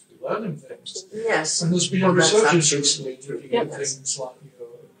people to be learning things? Yes. And there's been a Well, that's resurgence absolutely recently true. looking at Yes. things like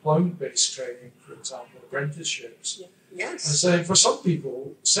employment-based training, for example, apprenticeships. Yeah. And Yes. saying for some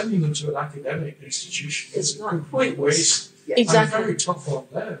people, sending them to an academic institution It's is a not complete pointless. waste. Yes. Exactly. And very tough on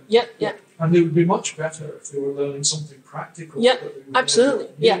them. Yeah, yeah. And they would be much better if they were learning something practical. Yeah, that they would absolutely.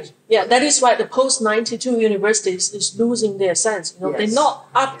 never Yeah, use. yeah. That is why the post-92 universities is losing their sense. Yes. They're not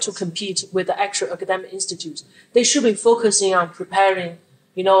up to Yes. compete with the actual academic institutes. They should be focusing on preparing,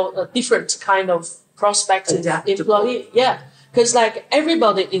 a different kind of prospective Adaptable. employee. Yeah, because like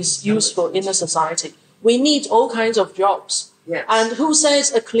everybody is useful in a society. We need all kinds of jobs. Yes. And who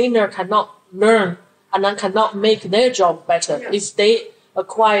says a cleaner cannot learn and then cannot make their job better? Yes. If they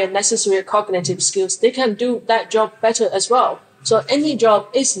acquire necessary cognitive skills, they can do that job better as well. So any job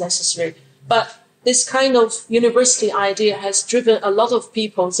is necessary. But this kind of university idea has driven a lot of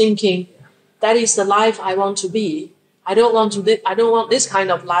people thinking that is the life I want to be. I don't want this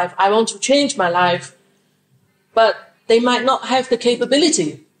kind of life. I want to change my life. But they might not have the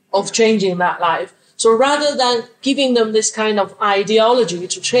capability of changing that life. So rather than giving them this kind of ideology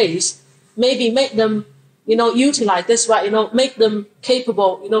to chase, maybe make them, utilize this way, make them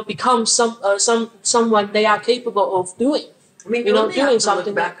capable, become someone they are capable of doing. I mean, you you know, only doing have to something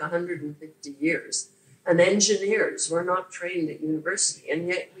look back 150 years, and engineers were not trained at university, and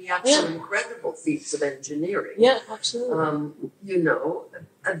yet we have some incredible feats of engineering. Yeah, absolutely.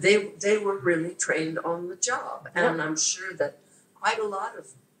 They were really trained on the job, and I'm sure that quite a lot of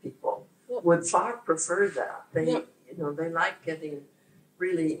people would far prefer that. They like getting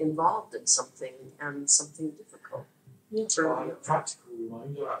really involved in something and something difficult. Yeah. So I had a practical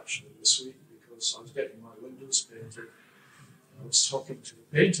reminder actually this week because I was getting my windows painted. I was talking to the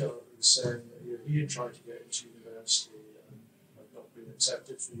painter who was saying that he had tried to get into university and had not been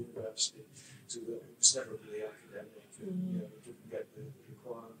accepted for university, so that it was never really academic and didn't get the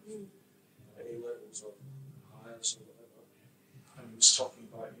required A-levels or higher or whatever. And he was talking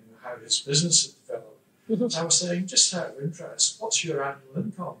about how his business had developed. I was saying, just out of interest, what's your annual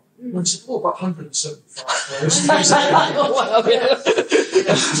income? And he said, about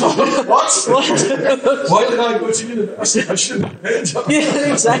 175,000. What? Why did I go to university? I shouldn't have paid that.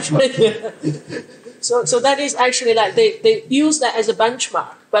 Yeah, exactly. So that is actually like they use that as a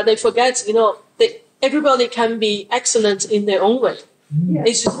benchmark, but they forget, everybody can be excellent in their own way. Yes.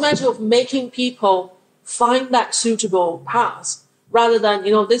 It's just a matter of making people find that suitable path rather than,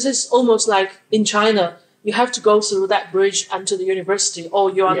 this is almost like in China, you have to go through that bridge unto the university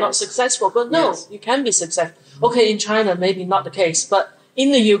or you are not successful. But no, you can be successful. Okay, in China, maybe not the case, but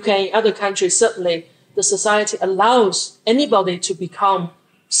in the UK, other countries, certainly the society allows anybody to become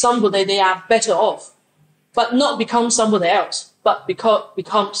somebody they are better off, but not become somebody else, but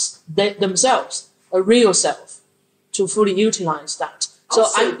becomes themselves, a real self, to fully utilize that. So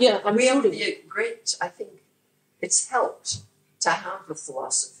Also, I'm we have fully. a great, I think it's helped to have a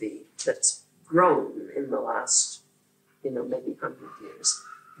philosophy that's grown in the last, maybe 100 years,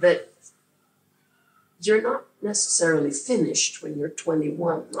 that you're not necessarily finished when you're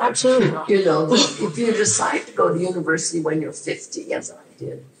 21. Right? Absolutely not. If you decide to go to university when you're 50, as I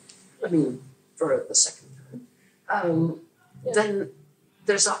did, for the second time, then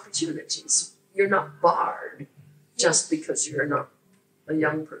there's opportunities. You're not barred just because you're not a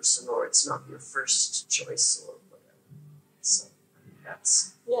young person or it's not your first choice or whatever. So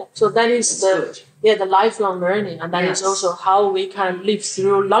that's So that is the lifelong learning, and that is also how we can live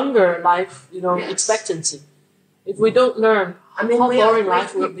through longer life, expectancy. If we don't learn, how we boring have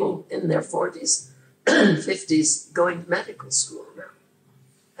life will people in their 40s, 50s going to medical school now,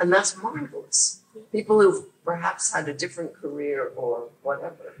 and that's marvelous. People who've perhaps had a different career or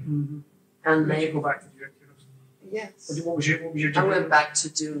whatever, and Did they you go back to do it? yes. What was your I degree? went back to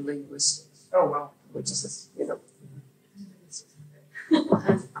do linguistics, Oh, wow. which is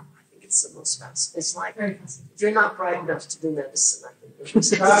I think it's the most fascinating. It's like if you're not bright enough to do medicine, I think it's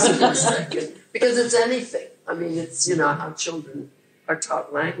second because it's anything. It's how children are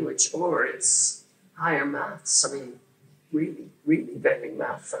taught language, or it's higher maths. Really, really very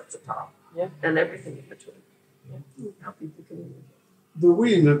maths at the top, and everything in between. How people communicate. The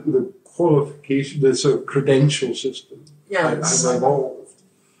way that the qualification, the sort of credential system has evolved,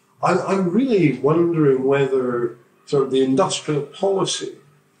 I'm really wondering whether sort of the industrial policy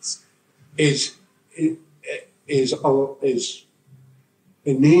is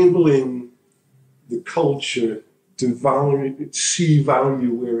enabling the culture to see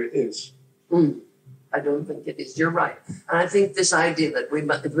value where it is. I don't think it is. You're right. And I think this idea that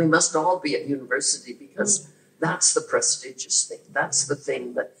we must all be at university because that's the prestigious thing. That's the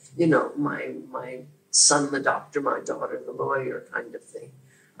thing that, you know, my son, the doctor, my daughter, the lawyer kind of thing.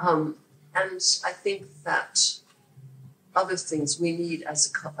 And I think that other things we need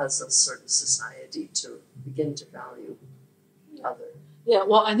as a sort of society to begin to value other. Yeah,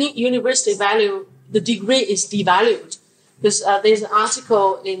 well, I think university value, the degree is devalued. Because there's an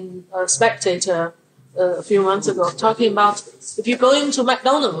article in Spectator a few months ago talking about if you go into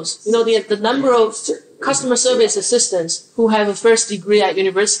McDonald's, you know, the number of customer service assistants who have a first degree at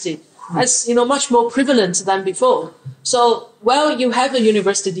university is, you know, much more prevalent than before. So, well, you have a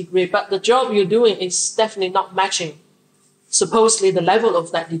university degree, but the job you're doing is definitely not matching supposedly the level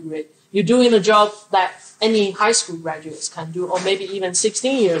of that degree. You're doing a job that any high school graduates can do, or maybe even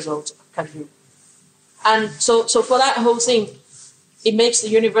 16 years old can do. And so for that whole thing, it makes the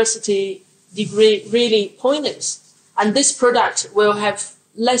university degree really pointless. And this product will have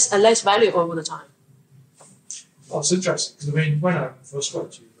less and less value over the time. Well, it's interesting, because I mean, when I first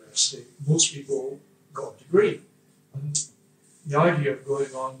went to university, most people got a degree. And the idea of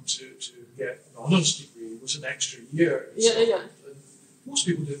going on to get an honours degree was an extra year. Yeah. And most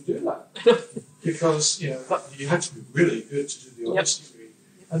people didn't do that. Because, you know, you had to be really good to do the honours degree.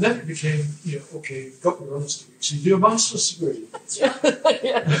 And then it became, you know, okay, you've got your honours degree, so you do a master's degree.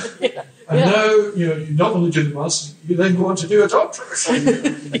 And now, you know, you not only do the master's degree, you then go on to do a doctorate.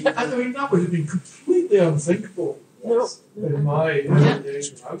 And I mean, that would have been completely unthinkable in my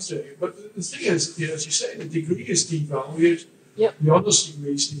days when I was doing it. But the thing is, you know, as you say, the degree is devalued. The honours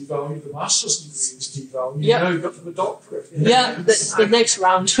degree is devalued, the master's degree is devalued. Now you've got to the doctorate. That's the next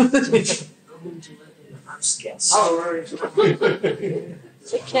round. Yes.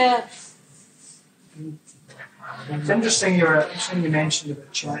 Take care. It's interesting you mentioned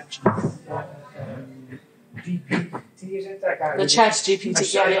about chat GPT, is it? The chat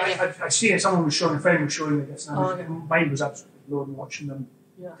GPT, I see it, someone was showing, a friend was showing me this, and mine was absolutely blown watching them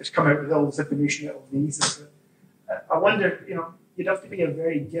just come out with all this information out of these. I wonder, you know, you'd have to be a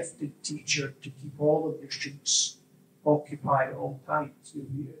very gifted teacher to keep all of your students occupied at all times.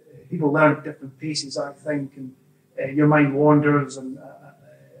 People learn at different paces, I think, and your mind wanders, and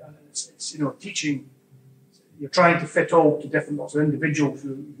it's, you know, teaching. You're trying to fit all to different lots of individuals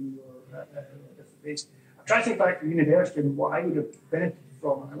who are at different paces. I'm trying to think back to university and what I would have benefited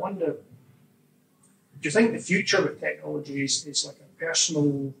from, and I wonder, do you think the future with technology is like a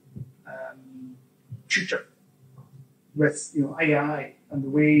personal tutor with, you know, AI and the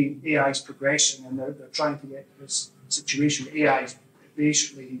way AI is progressing, and they're trying to get to this situation where AI is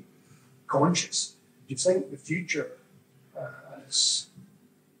basically conscious? Do you think the future is,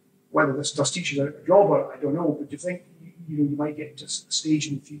 whether this does teachers out of a job or I don't know, but do you think you might get to a stage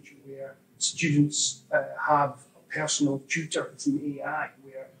in the future where students have a personal tutor through AI,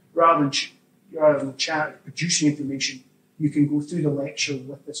 where rather than chat producing information, you can go through the lecture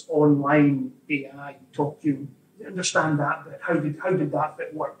with this online AI and talk, you understand that bit. How did that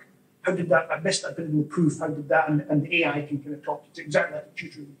bit work? How did that, I missed that bit in the proof, how did that, and the AI can kind of talk to exactly like a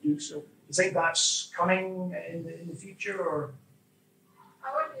tutor would do. So do you think that's coming in the future, or?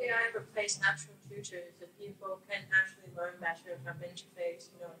 How would AI replace natural tutors if people can actually learn better from interface,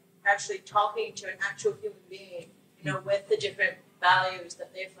 you know, actually talking to an actual human being, you know, with the different values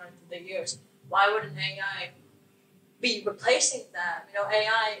that they've learned through the years? Why would an AI be replacing that? You know,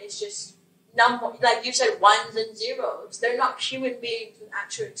 AI is just like you said, ones and zeros. They're not human beings with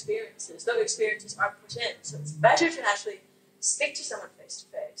actual experiences. Those experiences are put in. So it's better to actually speak to someone face to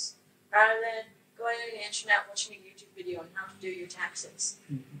face rather than going on the internet watching a YouTube video on how to do your taxes.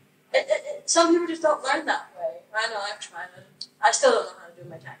 Some people just don't learn that way. I know, I've tried it. I still don't know how to do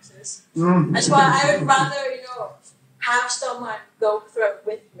my taxes. That's why I would rather, you know, have someone go through it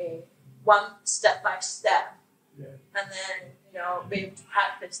with me, one step by step, and then, you know, be able to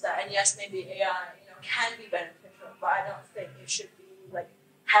practice that. And yes, maybe AI, you know, can be beneficial, but I don't think it should be like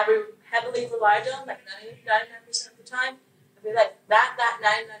heavily relied on, like 99% of the time. I feel like that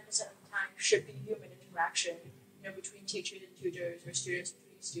 99% of the time should be human interaction, you know, between teachers and tutors, or students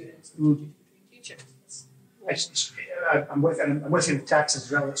between students, and teachers between teachers. I'm with you in the taxes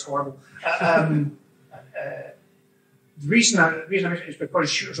as well. It's horrible. The reason I mention it is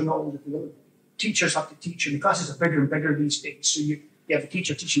because tutors are not all available. Teachers have to teach, and the classes are bigger and bigger these days. So you have a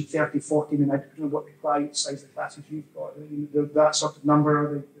teacher teaching 30, 40, and I don't know what the size of the classes you've got. That sort of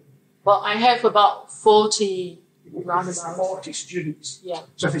number. Well, I have about 40. Around about 40 students. Yeah.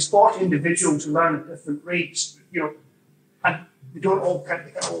 So if it's 40 individuals who learn at different rates, you know, and they don't all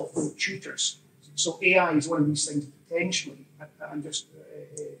afford tutors. So AI is one of these things potentially. I'm just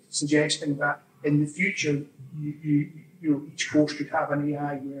suggesting that in the future, you know, each course could have an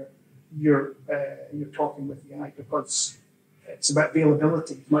AI where you're talking with the AI, because it's about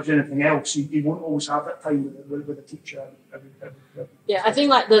availability as much as anything else. You won't always have that time with a teacher. Yeah, I think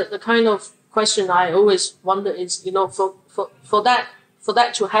like the kind of question I always wonder is, you know, for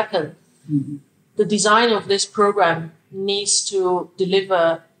that to happen, Mm-hmm. the design of this program needs to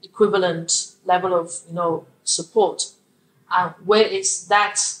deliver equivalent level of, you know, support. Where is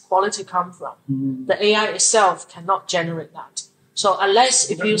that quality come from? Mm-hmm. The AI itself cannot generate that. So unless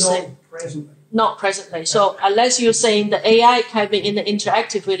if you say presently. Not presently. So unless you're saying the AI can be in the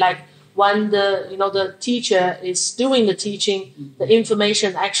interactive way, like when the teacher is doing the teaching, the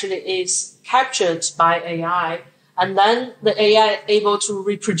information actually is captured by AI, and then the AI able to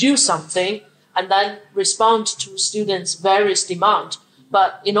reproduce something and then respond to students' various demand.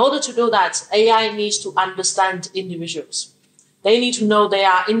 But in order to do that, AI needs to understand individuals. They need to know there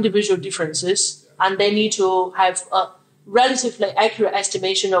are individual differences, and they need to have a relatively accurate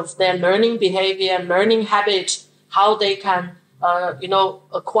estimation of their learning behavior, learning habit, how they can,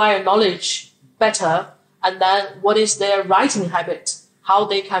 acquire knowledge better, and then what is their writing habit, how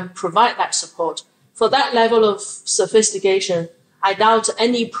they can provide that support. For that level of sophistication, I doubt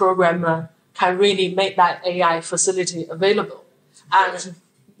any programmer can really make that AI facility available. And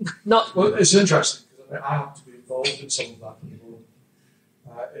not. Well, it's interesting because I happen to be involved in some of that at the moment,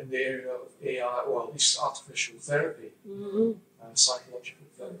 in the area of AI, or at least artificial therapy and psychological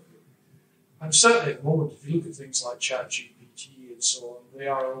therapy. And certainly at the moment, if you look at things like ChatGPT and so on, they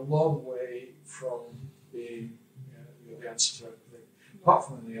are a long way from being the answer to everything. Apart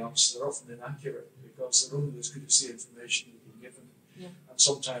from in the arts, they're often inaccurate because they're only as good as the information they've been given. Yeah. And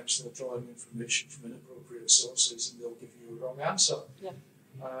sometimes they're drawing information from inappropriate sources and they'll give you a wrong answer. Yeah.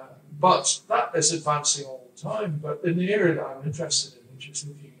 But that is advancing all the time. But in the area that I'm interested in, which is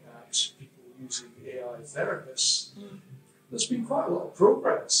looking at people using AI therapists, there's been quite a lot of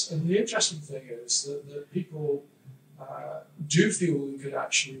progress. And the interesting thing is that people do feel they could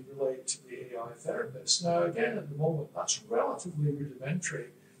actually relate to the AI therapist. Now, again, at the moment, that's relatively rudimentary.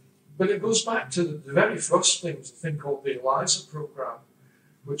 But it goes back to the very first thing, was a thing called the ELIZA program,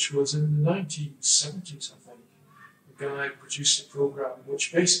 which was in the 1970s, I think. A guy produced a program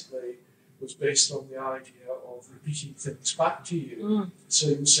which basically was based on the idea of repeating things back to you. So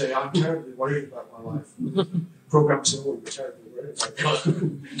you would say, I'm terribly worried about my life. Program said, oh, you're terribly worried about your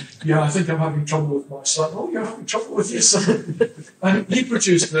life. Yeah, I think I'm having trouble with my son. Oh, you're having trouble with your son. And he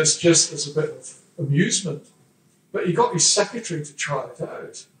produced this just as a bit of amusement. But he got his secretary to try it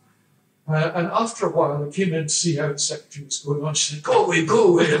out. And after a while, I came in to see how the secretary was going on. She said, go away,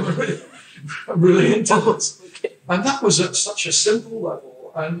 I'm really into this. And that was at such a simple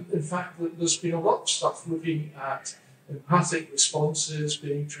level. And in fact, there's been a lot of stuff looking at empathic responses,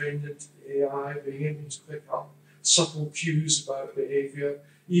 being trained into AI, being able to pick up subtle cues about behavior,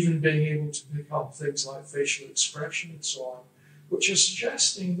 even being able to pick up things like facial expression and so on, which is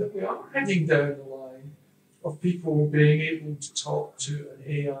suggesting that we are heading down the line of people being able to talk to an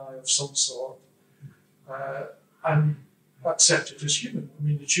AI of some sort and accept it as human. I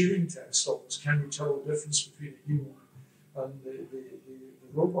mean, the Turing test always, can you tell the difference between a human and the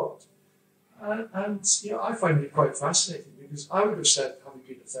robot? And I find it quite fascinating because I would have said, having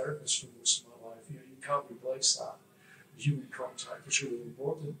been a therapist for most of my life, you can't replace that. The human contact is really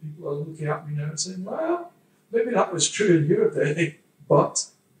important. People are looking at me now and saying, well, maybe that was true in your day,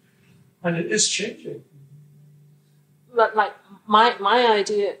 and it is changing. But like my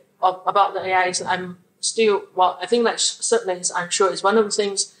idea about the AI is I think that certainly is, I'm sure, is one of the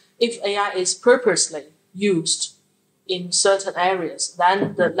things, if AI is purposely used in certain areas,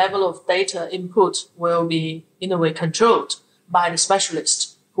 then the level of data input will be, in a way, controlled by the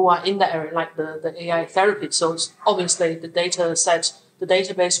specialists who are in the area, like the AI therapy. So obviously the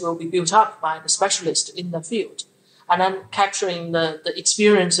database will be built up by the specialist in the field. And then capturing the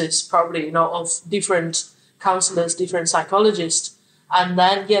experiences probably, of different counselors, different psychologists. And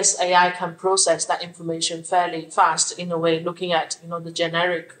then, yes, AI can process that information fairly fast, in a way, looking at, the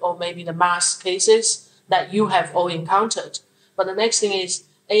generic or maybe the mass cases that you have all encountered. But the next thing is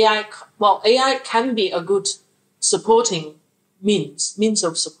AI can be a good supporting means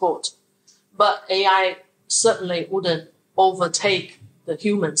of support, but AI certainly wouldn't overtake the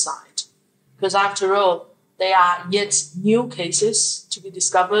human side, because after all, there are yet new cases to be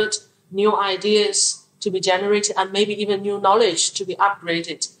discovered, new ideas to be generated, and maybe even new knowledge to be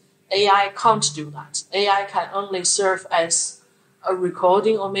upgraded. AI can't do that. AI can only serve as a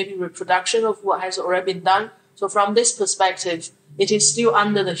recording or maybe reproduction of what has already been done. So from this perspective, it is still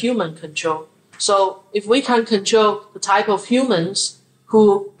under the human control So if we can control the type of humans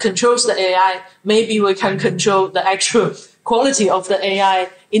who controls the AI, maybe we can control the actual quality of the AI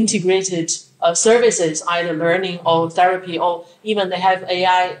integrated services, either learning or therapy, or even they have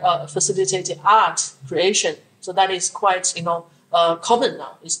AI facilitated art creation. So that is quite, common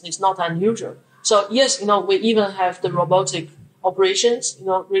now. It's not unusual. So yes, we even have the robotic operations,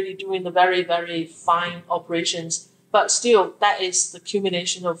 really doing the very, very fine operations. But still, that is the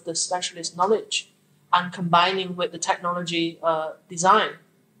accumulation of the specialist knowledge and combining with the technology design.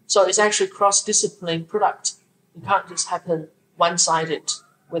 So it's actually cross-discipline product. It can't just happen one-sided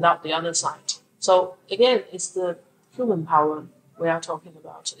without the other side. So again, it's the human power we are talking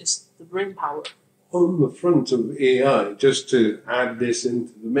about. It's the brain power. On the front of AI, just to add this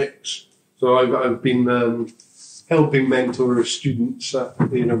into the mix. So I've been helping mentor students at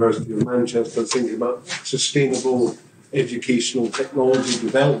the University of Manchester thinking about sustainable educational technology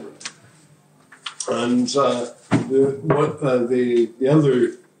development. And the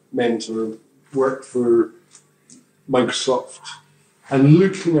other mentor worked for Microsoft, and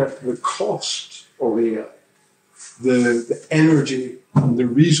looking at the cost of AI, the energy and the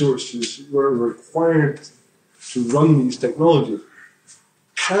resources were required to run these technologies.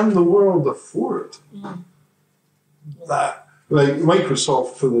 Can the world afford that? Like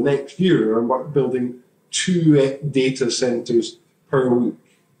Microsoft for the next year are building 2 data centers per week.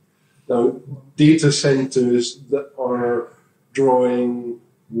 Now, data centers that are drawing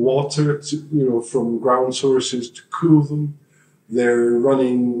water from ground sources to cool them. They're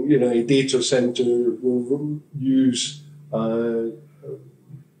running, a data center will use, AI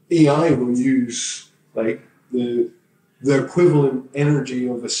will use like the equivalent energy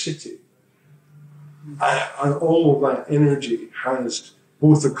of a city. And all of that energy has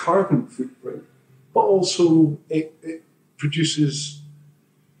both a carbon footprint, but also it produces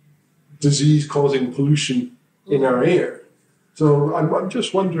disease-causing pollution in our air. So I'm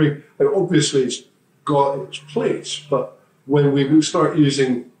just wondering, obviously it's got its place, but when we start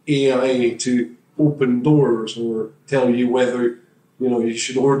using AI to open doors or tell you whether, you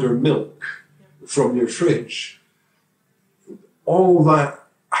should order milk from your fridge, all that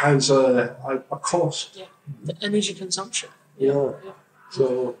has a cost. Yeah, the energy consumption. Yeah.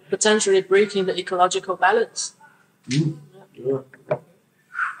 So potentially breaking the ecological balance. Yeah.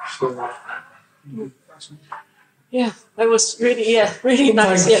 So, yeah, that was really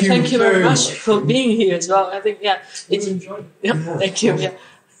nice. Thank you very much for being here as well. I think it's enjoyed it. Yeah, thank you. Yeah.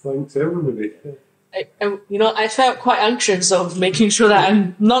 Thanks everybody. I felt quite anxious of making sure that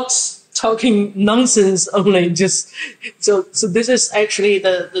I'm not talking nonsense only. So this is actually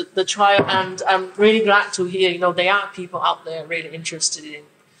the trial, and I'm really glad to hear. There are people out there really interested in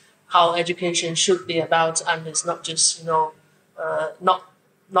how education should be about, and it's not just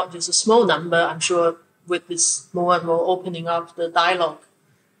not just a small number. I'm sure with this more and more opening up the dialogue,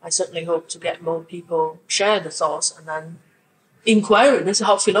 I certainly hope to get more people share the thoughts and then inquiry. This is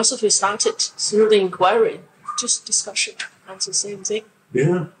how philosophy started, through the inquiry, just discussion. That's the same thing.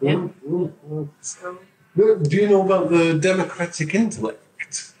 Yeah. So, Do you know about the Democratic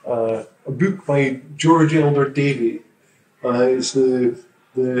Intellect? A book by George Elder Davey. It's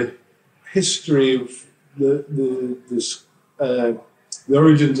the history of the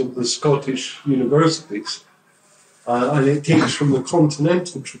origins of the Scottish universities, and it takes from the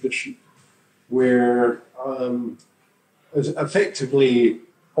continental tradition, where effectively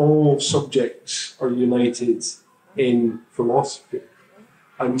all subjects are united in philosophy,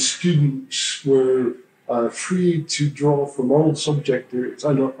 and students were free to draw from all subject areas,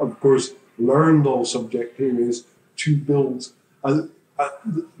 and of course learned all subject areas to build. I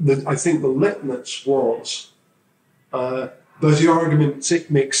think the litmus was, does the argument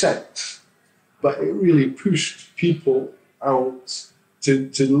make sense? But it really pushed people out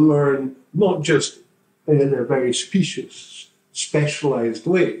to learn, not just in a very specialized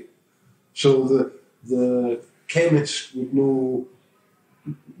way. So the chemist would know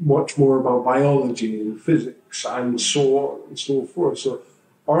much more about biology and physics and so on and so forth. So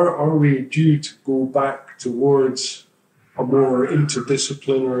are we due to go back towards a more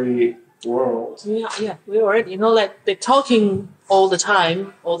interdisciplinary world? Yeah, we already, they're talking all the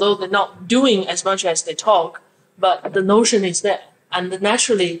time, although they're not doing as much as they talk, but the notion is there. And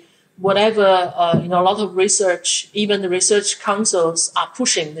naturally, whatever, a lot of research, even the research councils are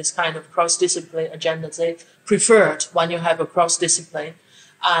pushing this kind of cross-discipline agenda. They preferred when you have a cross-discipline.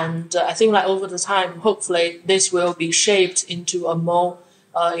 And I think over the time, hopefully this will be shaped into a more,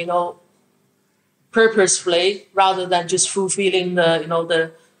 purposefully, rather than just fulfilling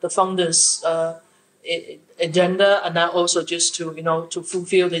the founders' agenda, and then also just to, to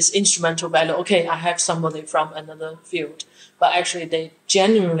fulfill this instrumental value. Okay, I have somebody from another field, but actually they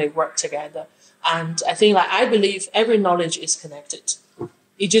genuinely work together. And I think, I believe every knowledge is connected.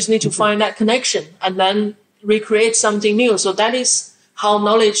 You just need to find that connection and then recreate something new. So that is how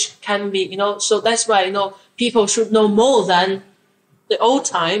knowledge can be, so that's why, people should know more than the old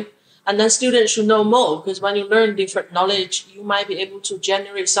time. And then students should know more, because when you learn different knowledge, you might be able to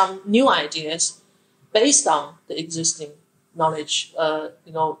generate some new ideas based on the existing knowledge,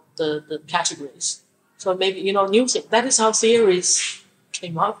 the categories. So maybe, new thing. That is how theories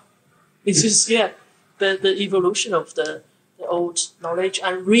came up. It's just, the evolution of the old knowledge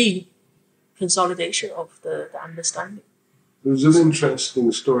and reconsolidation of the understanding. There was an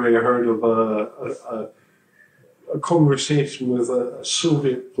interesting story I heard of a conversation with a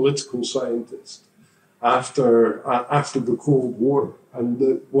Soviet political scientist after the Cold War,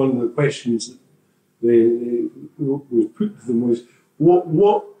 and one of the questions that was put to them was,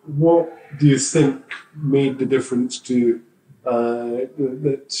 what do you think made the difference to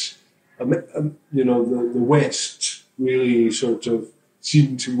that the West really sort of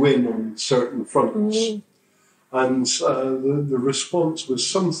seemed to win on certain fronts? And the response was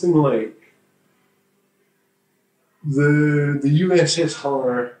something like, the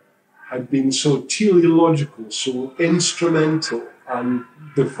USSR had been so teleological, so instrumental, and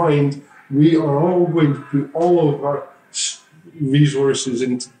defined, we are all going to put all of our resources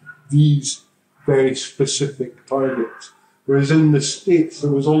into these very specific targets. Whereas in the States,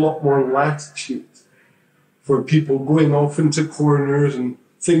 there was a lot more latitude for people going off into corners and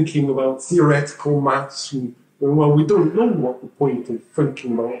thinking about theoretical maths. And, well, we don't know what the point of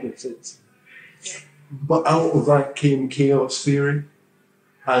thinking about this is. But out of that came chaos theory,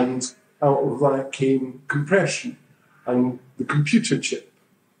 and out of that came compression and the computer chip.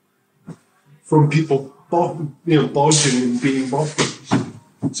 From people bodging and being bodgers.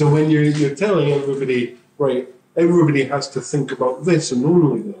 So when you're telling everybody, right, everybody has to think about this and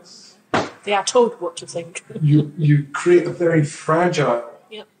only this. They are told what to think. you create a very fragile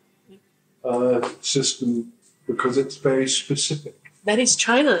system because it's very specific. That is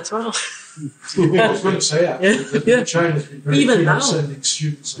China as well. I was going to say, actually, that China's been very Even keen now. on sending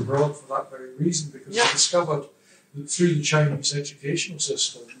students abroad for that very reason, because they discovered that through the Chinese educational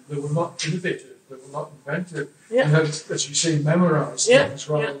system, they were not innovative, they were not inventive, and had, as you say, memorized things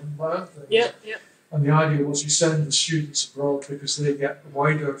rather than learn things. And the idea was you send the students abroad because they get a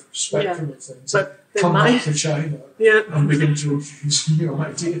wider spectrum of things. But come back to China and begin to introduce new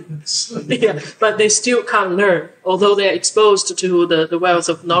ideas. But they still can't learn, although they're exposed to the wealth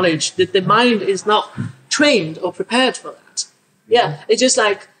of knowledge. The mind is not trained or prepared for that. It's just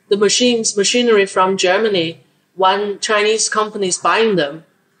like the machinery from Germany, when Chinese companies buying them,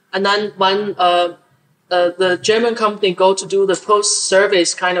 and then when the German company go to do the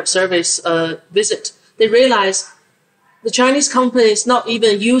post-service kind of service visit, they realize the Chinese company is not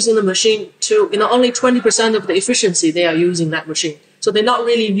even using the machine to, only 20% of the efficiency they are using that machine. So they're not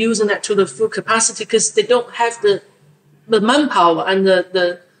really using that to the full capacity because they don't have the manpower and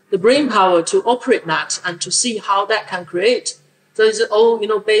the brain power to operate that and to see how that can create. So it's all,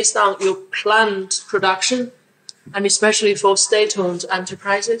 based on your planned production, and especially for state-owned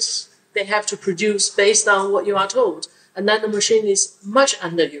enterprises, they have to produce based on what you are told. And then the machine is much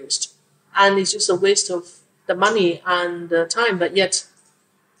underused. And it's just a waste of the money and the time, but yet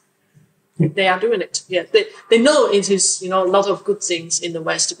they are doing it. They know it is, a lot of good things in the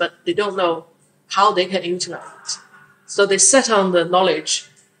West, but they don't know how they can utilize it. So they set on the knowledge.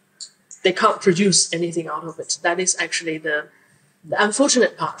 They can't produce anything out of it. That is actually the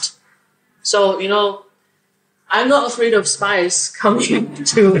unfortunate part. So, I'm not afraid of spies coming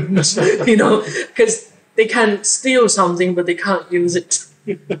to, because they can steal something, but they can't use it.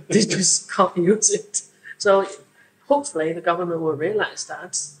 They just can't use it. So hopefully the government will realize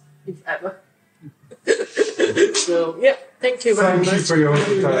that, if ever. So, thank you very much. Thank you for your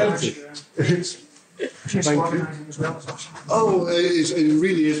time. Thank you. As well. Oh, it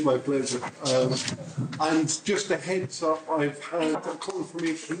really is my pleasure. And just a heads up, I've had a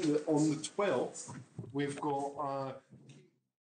confirmation that on the 12th, we've got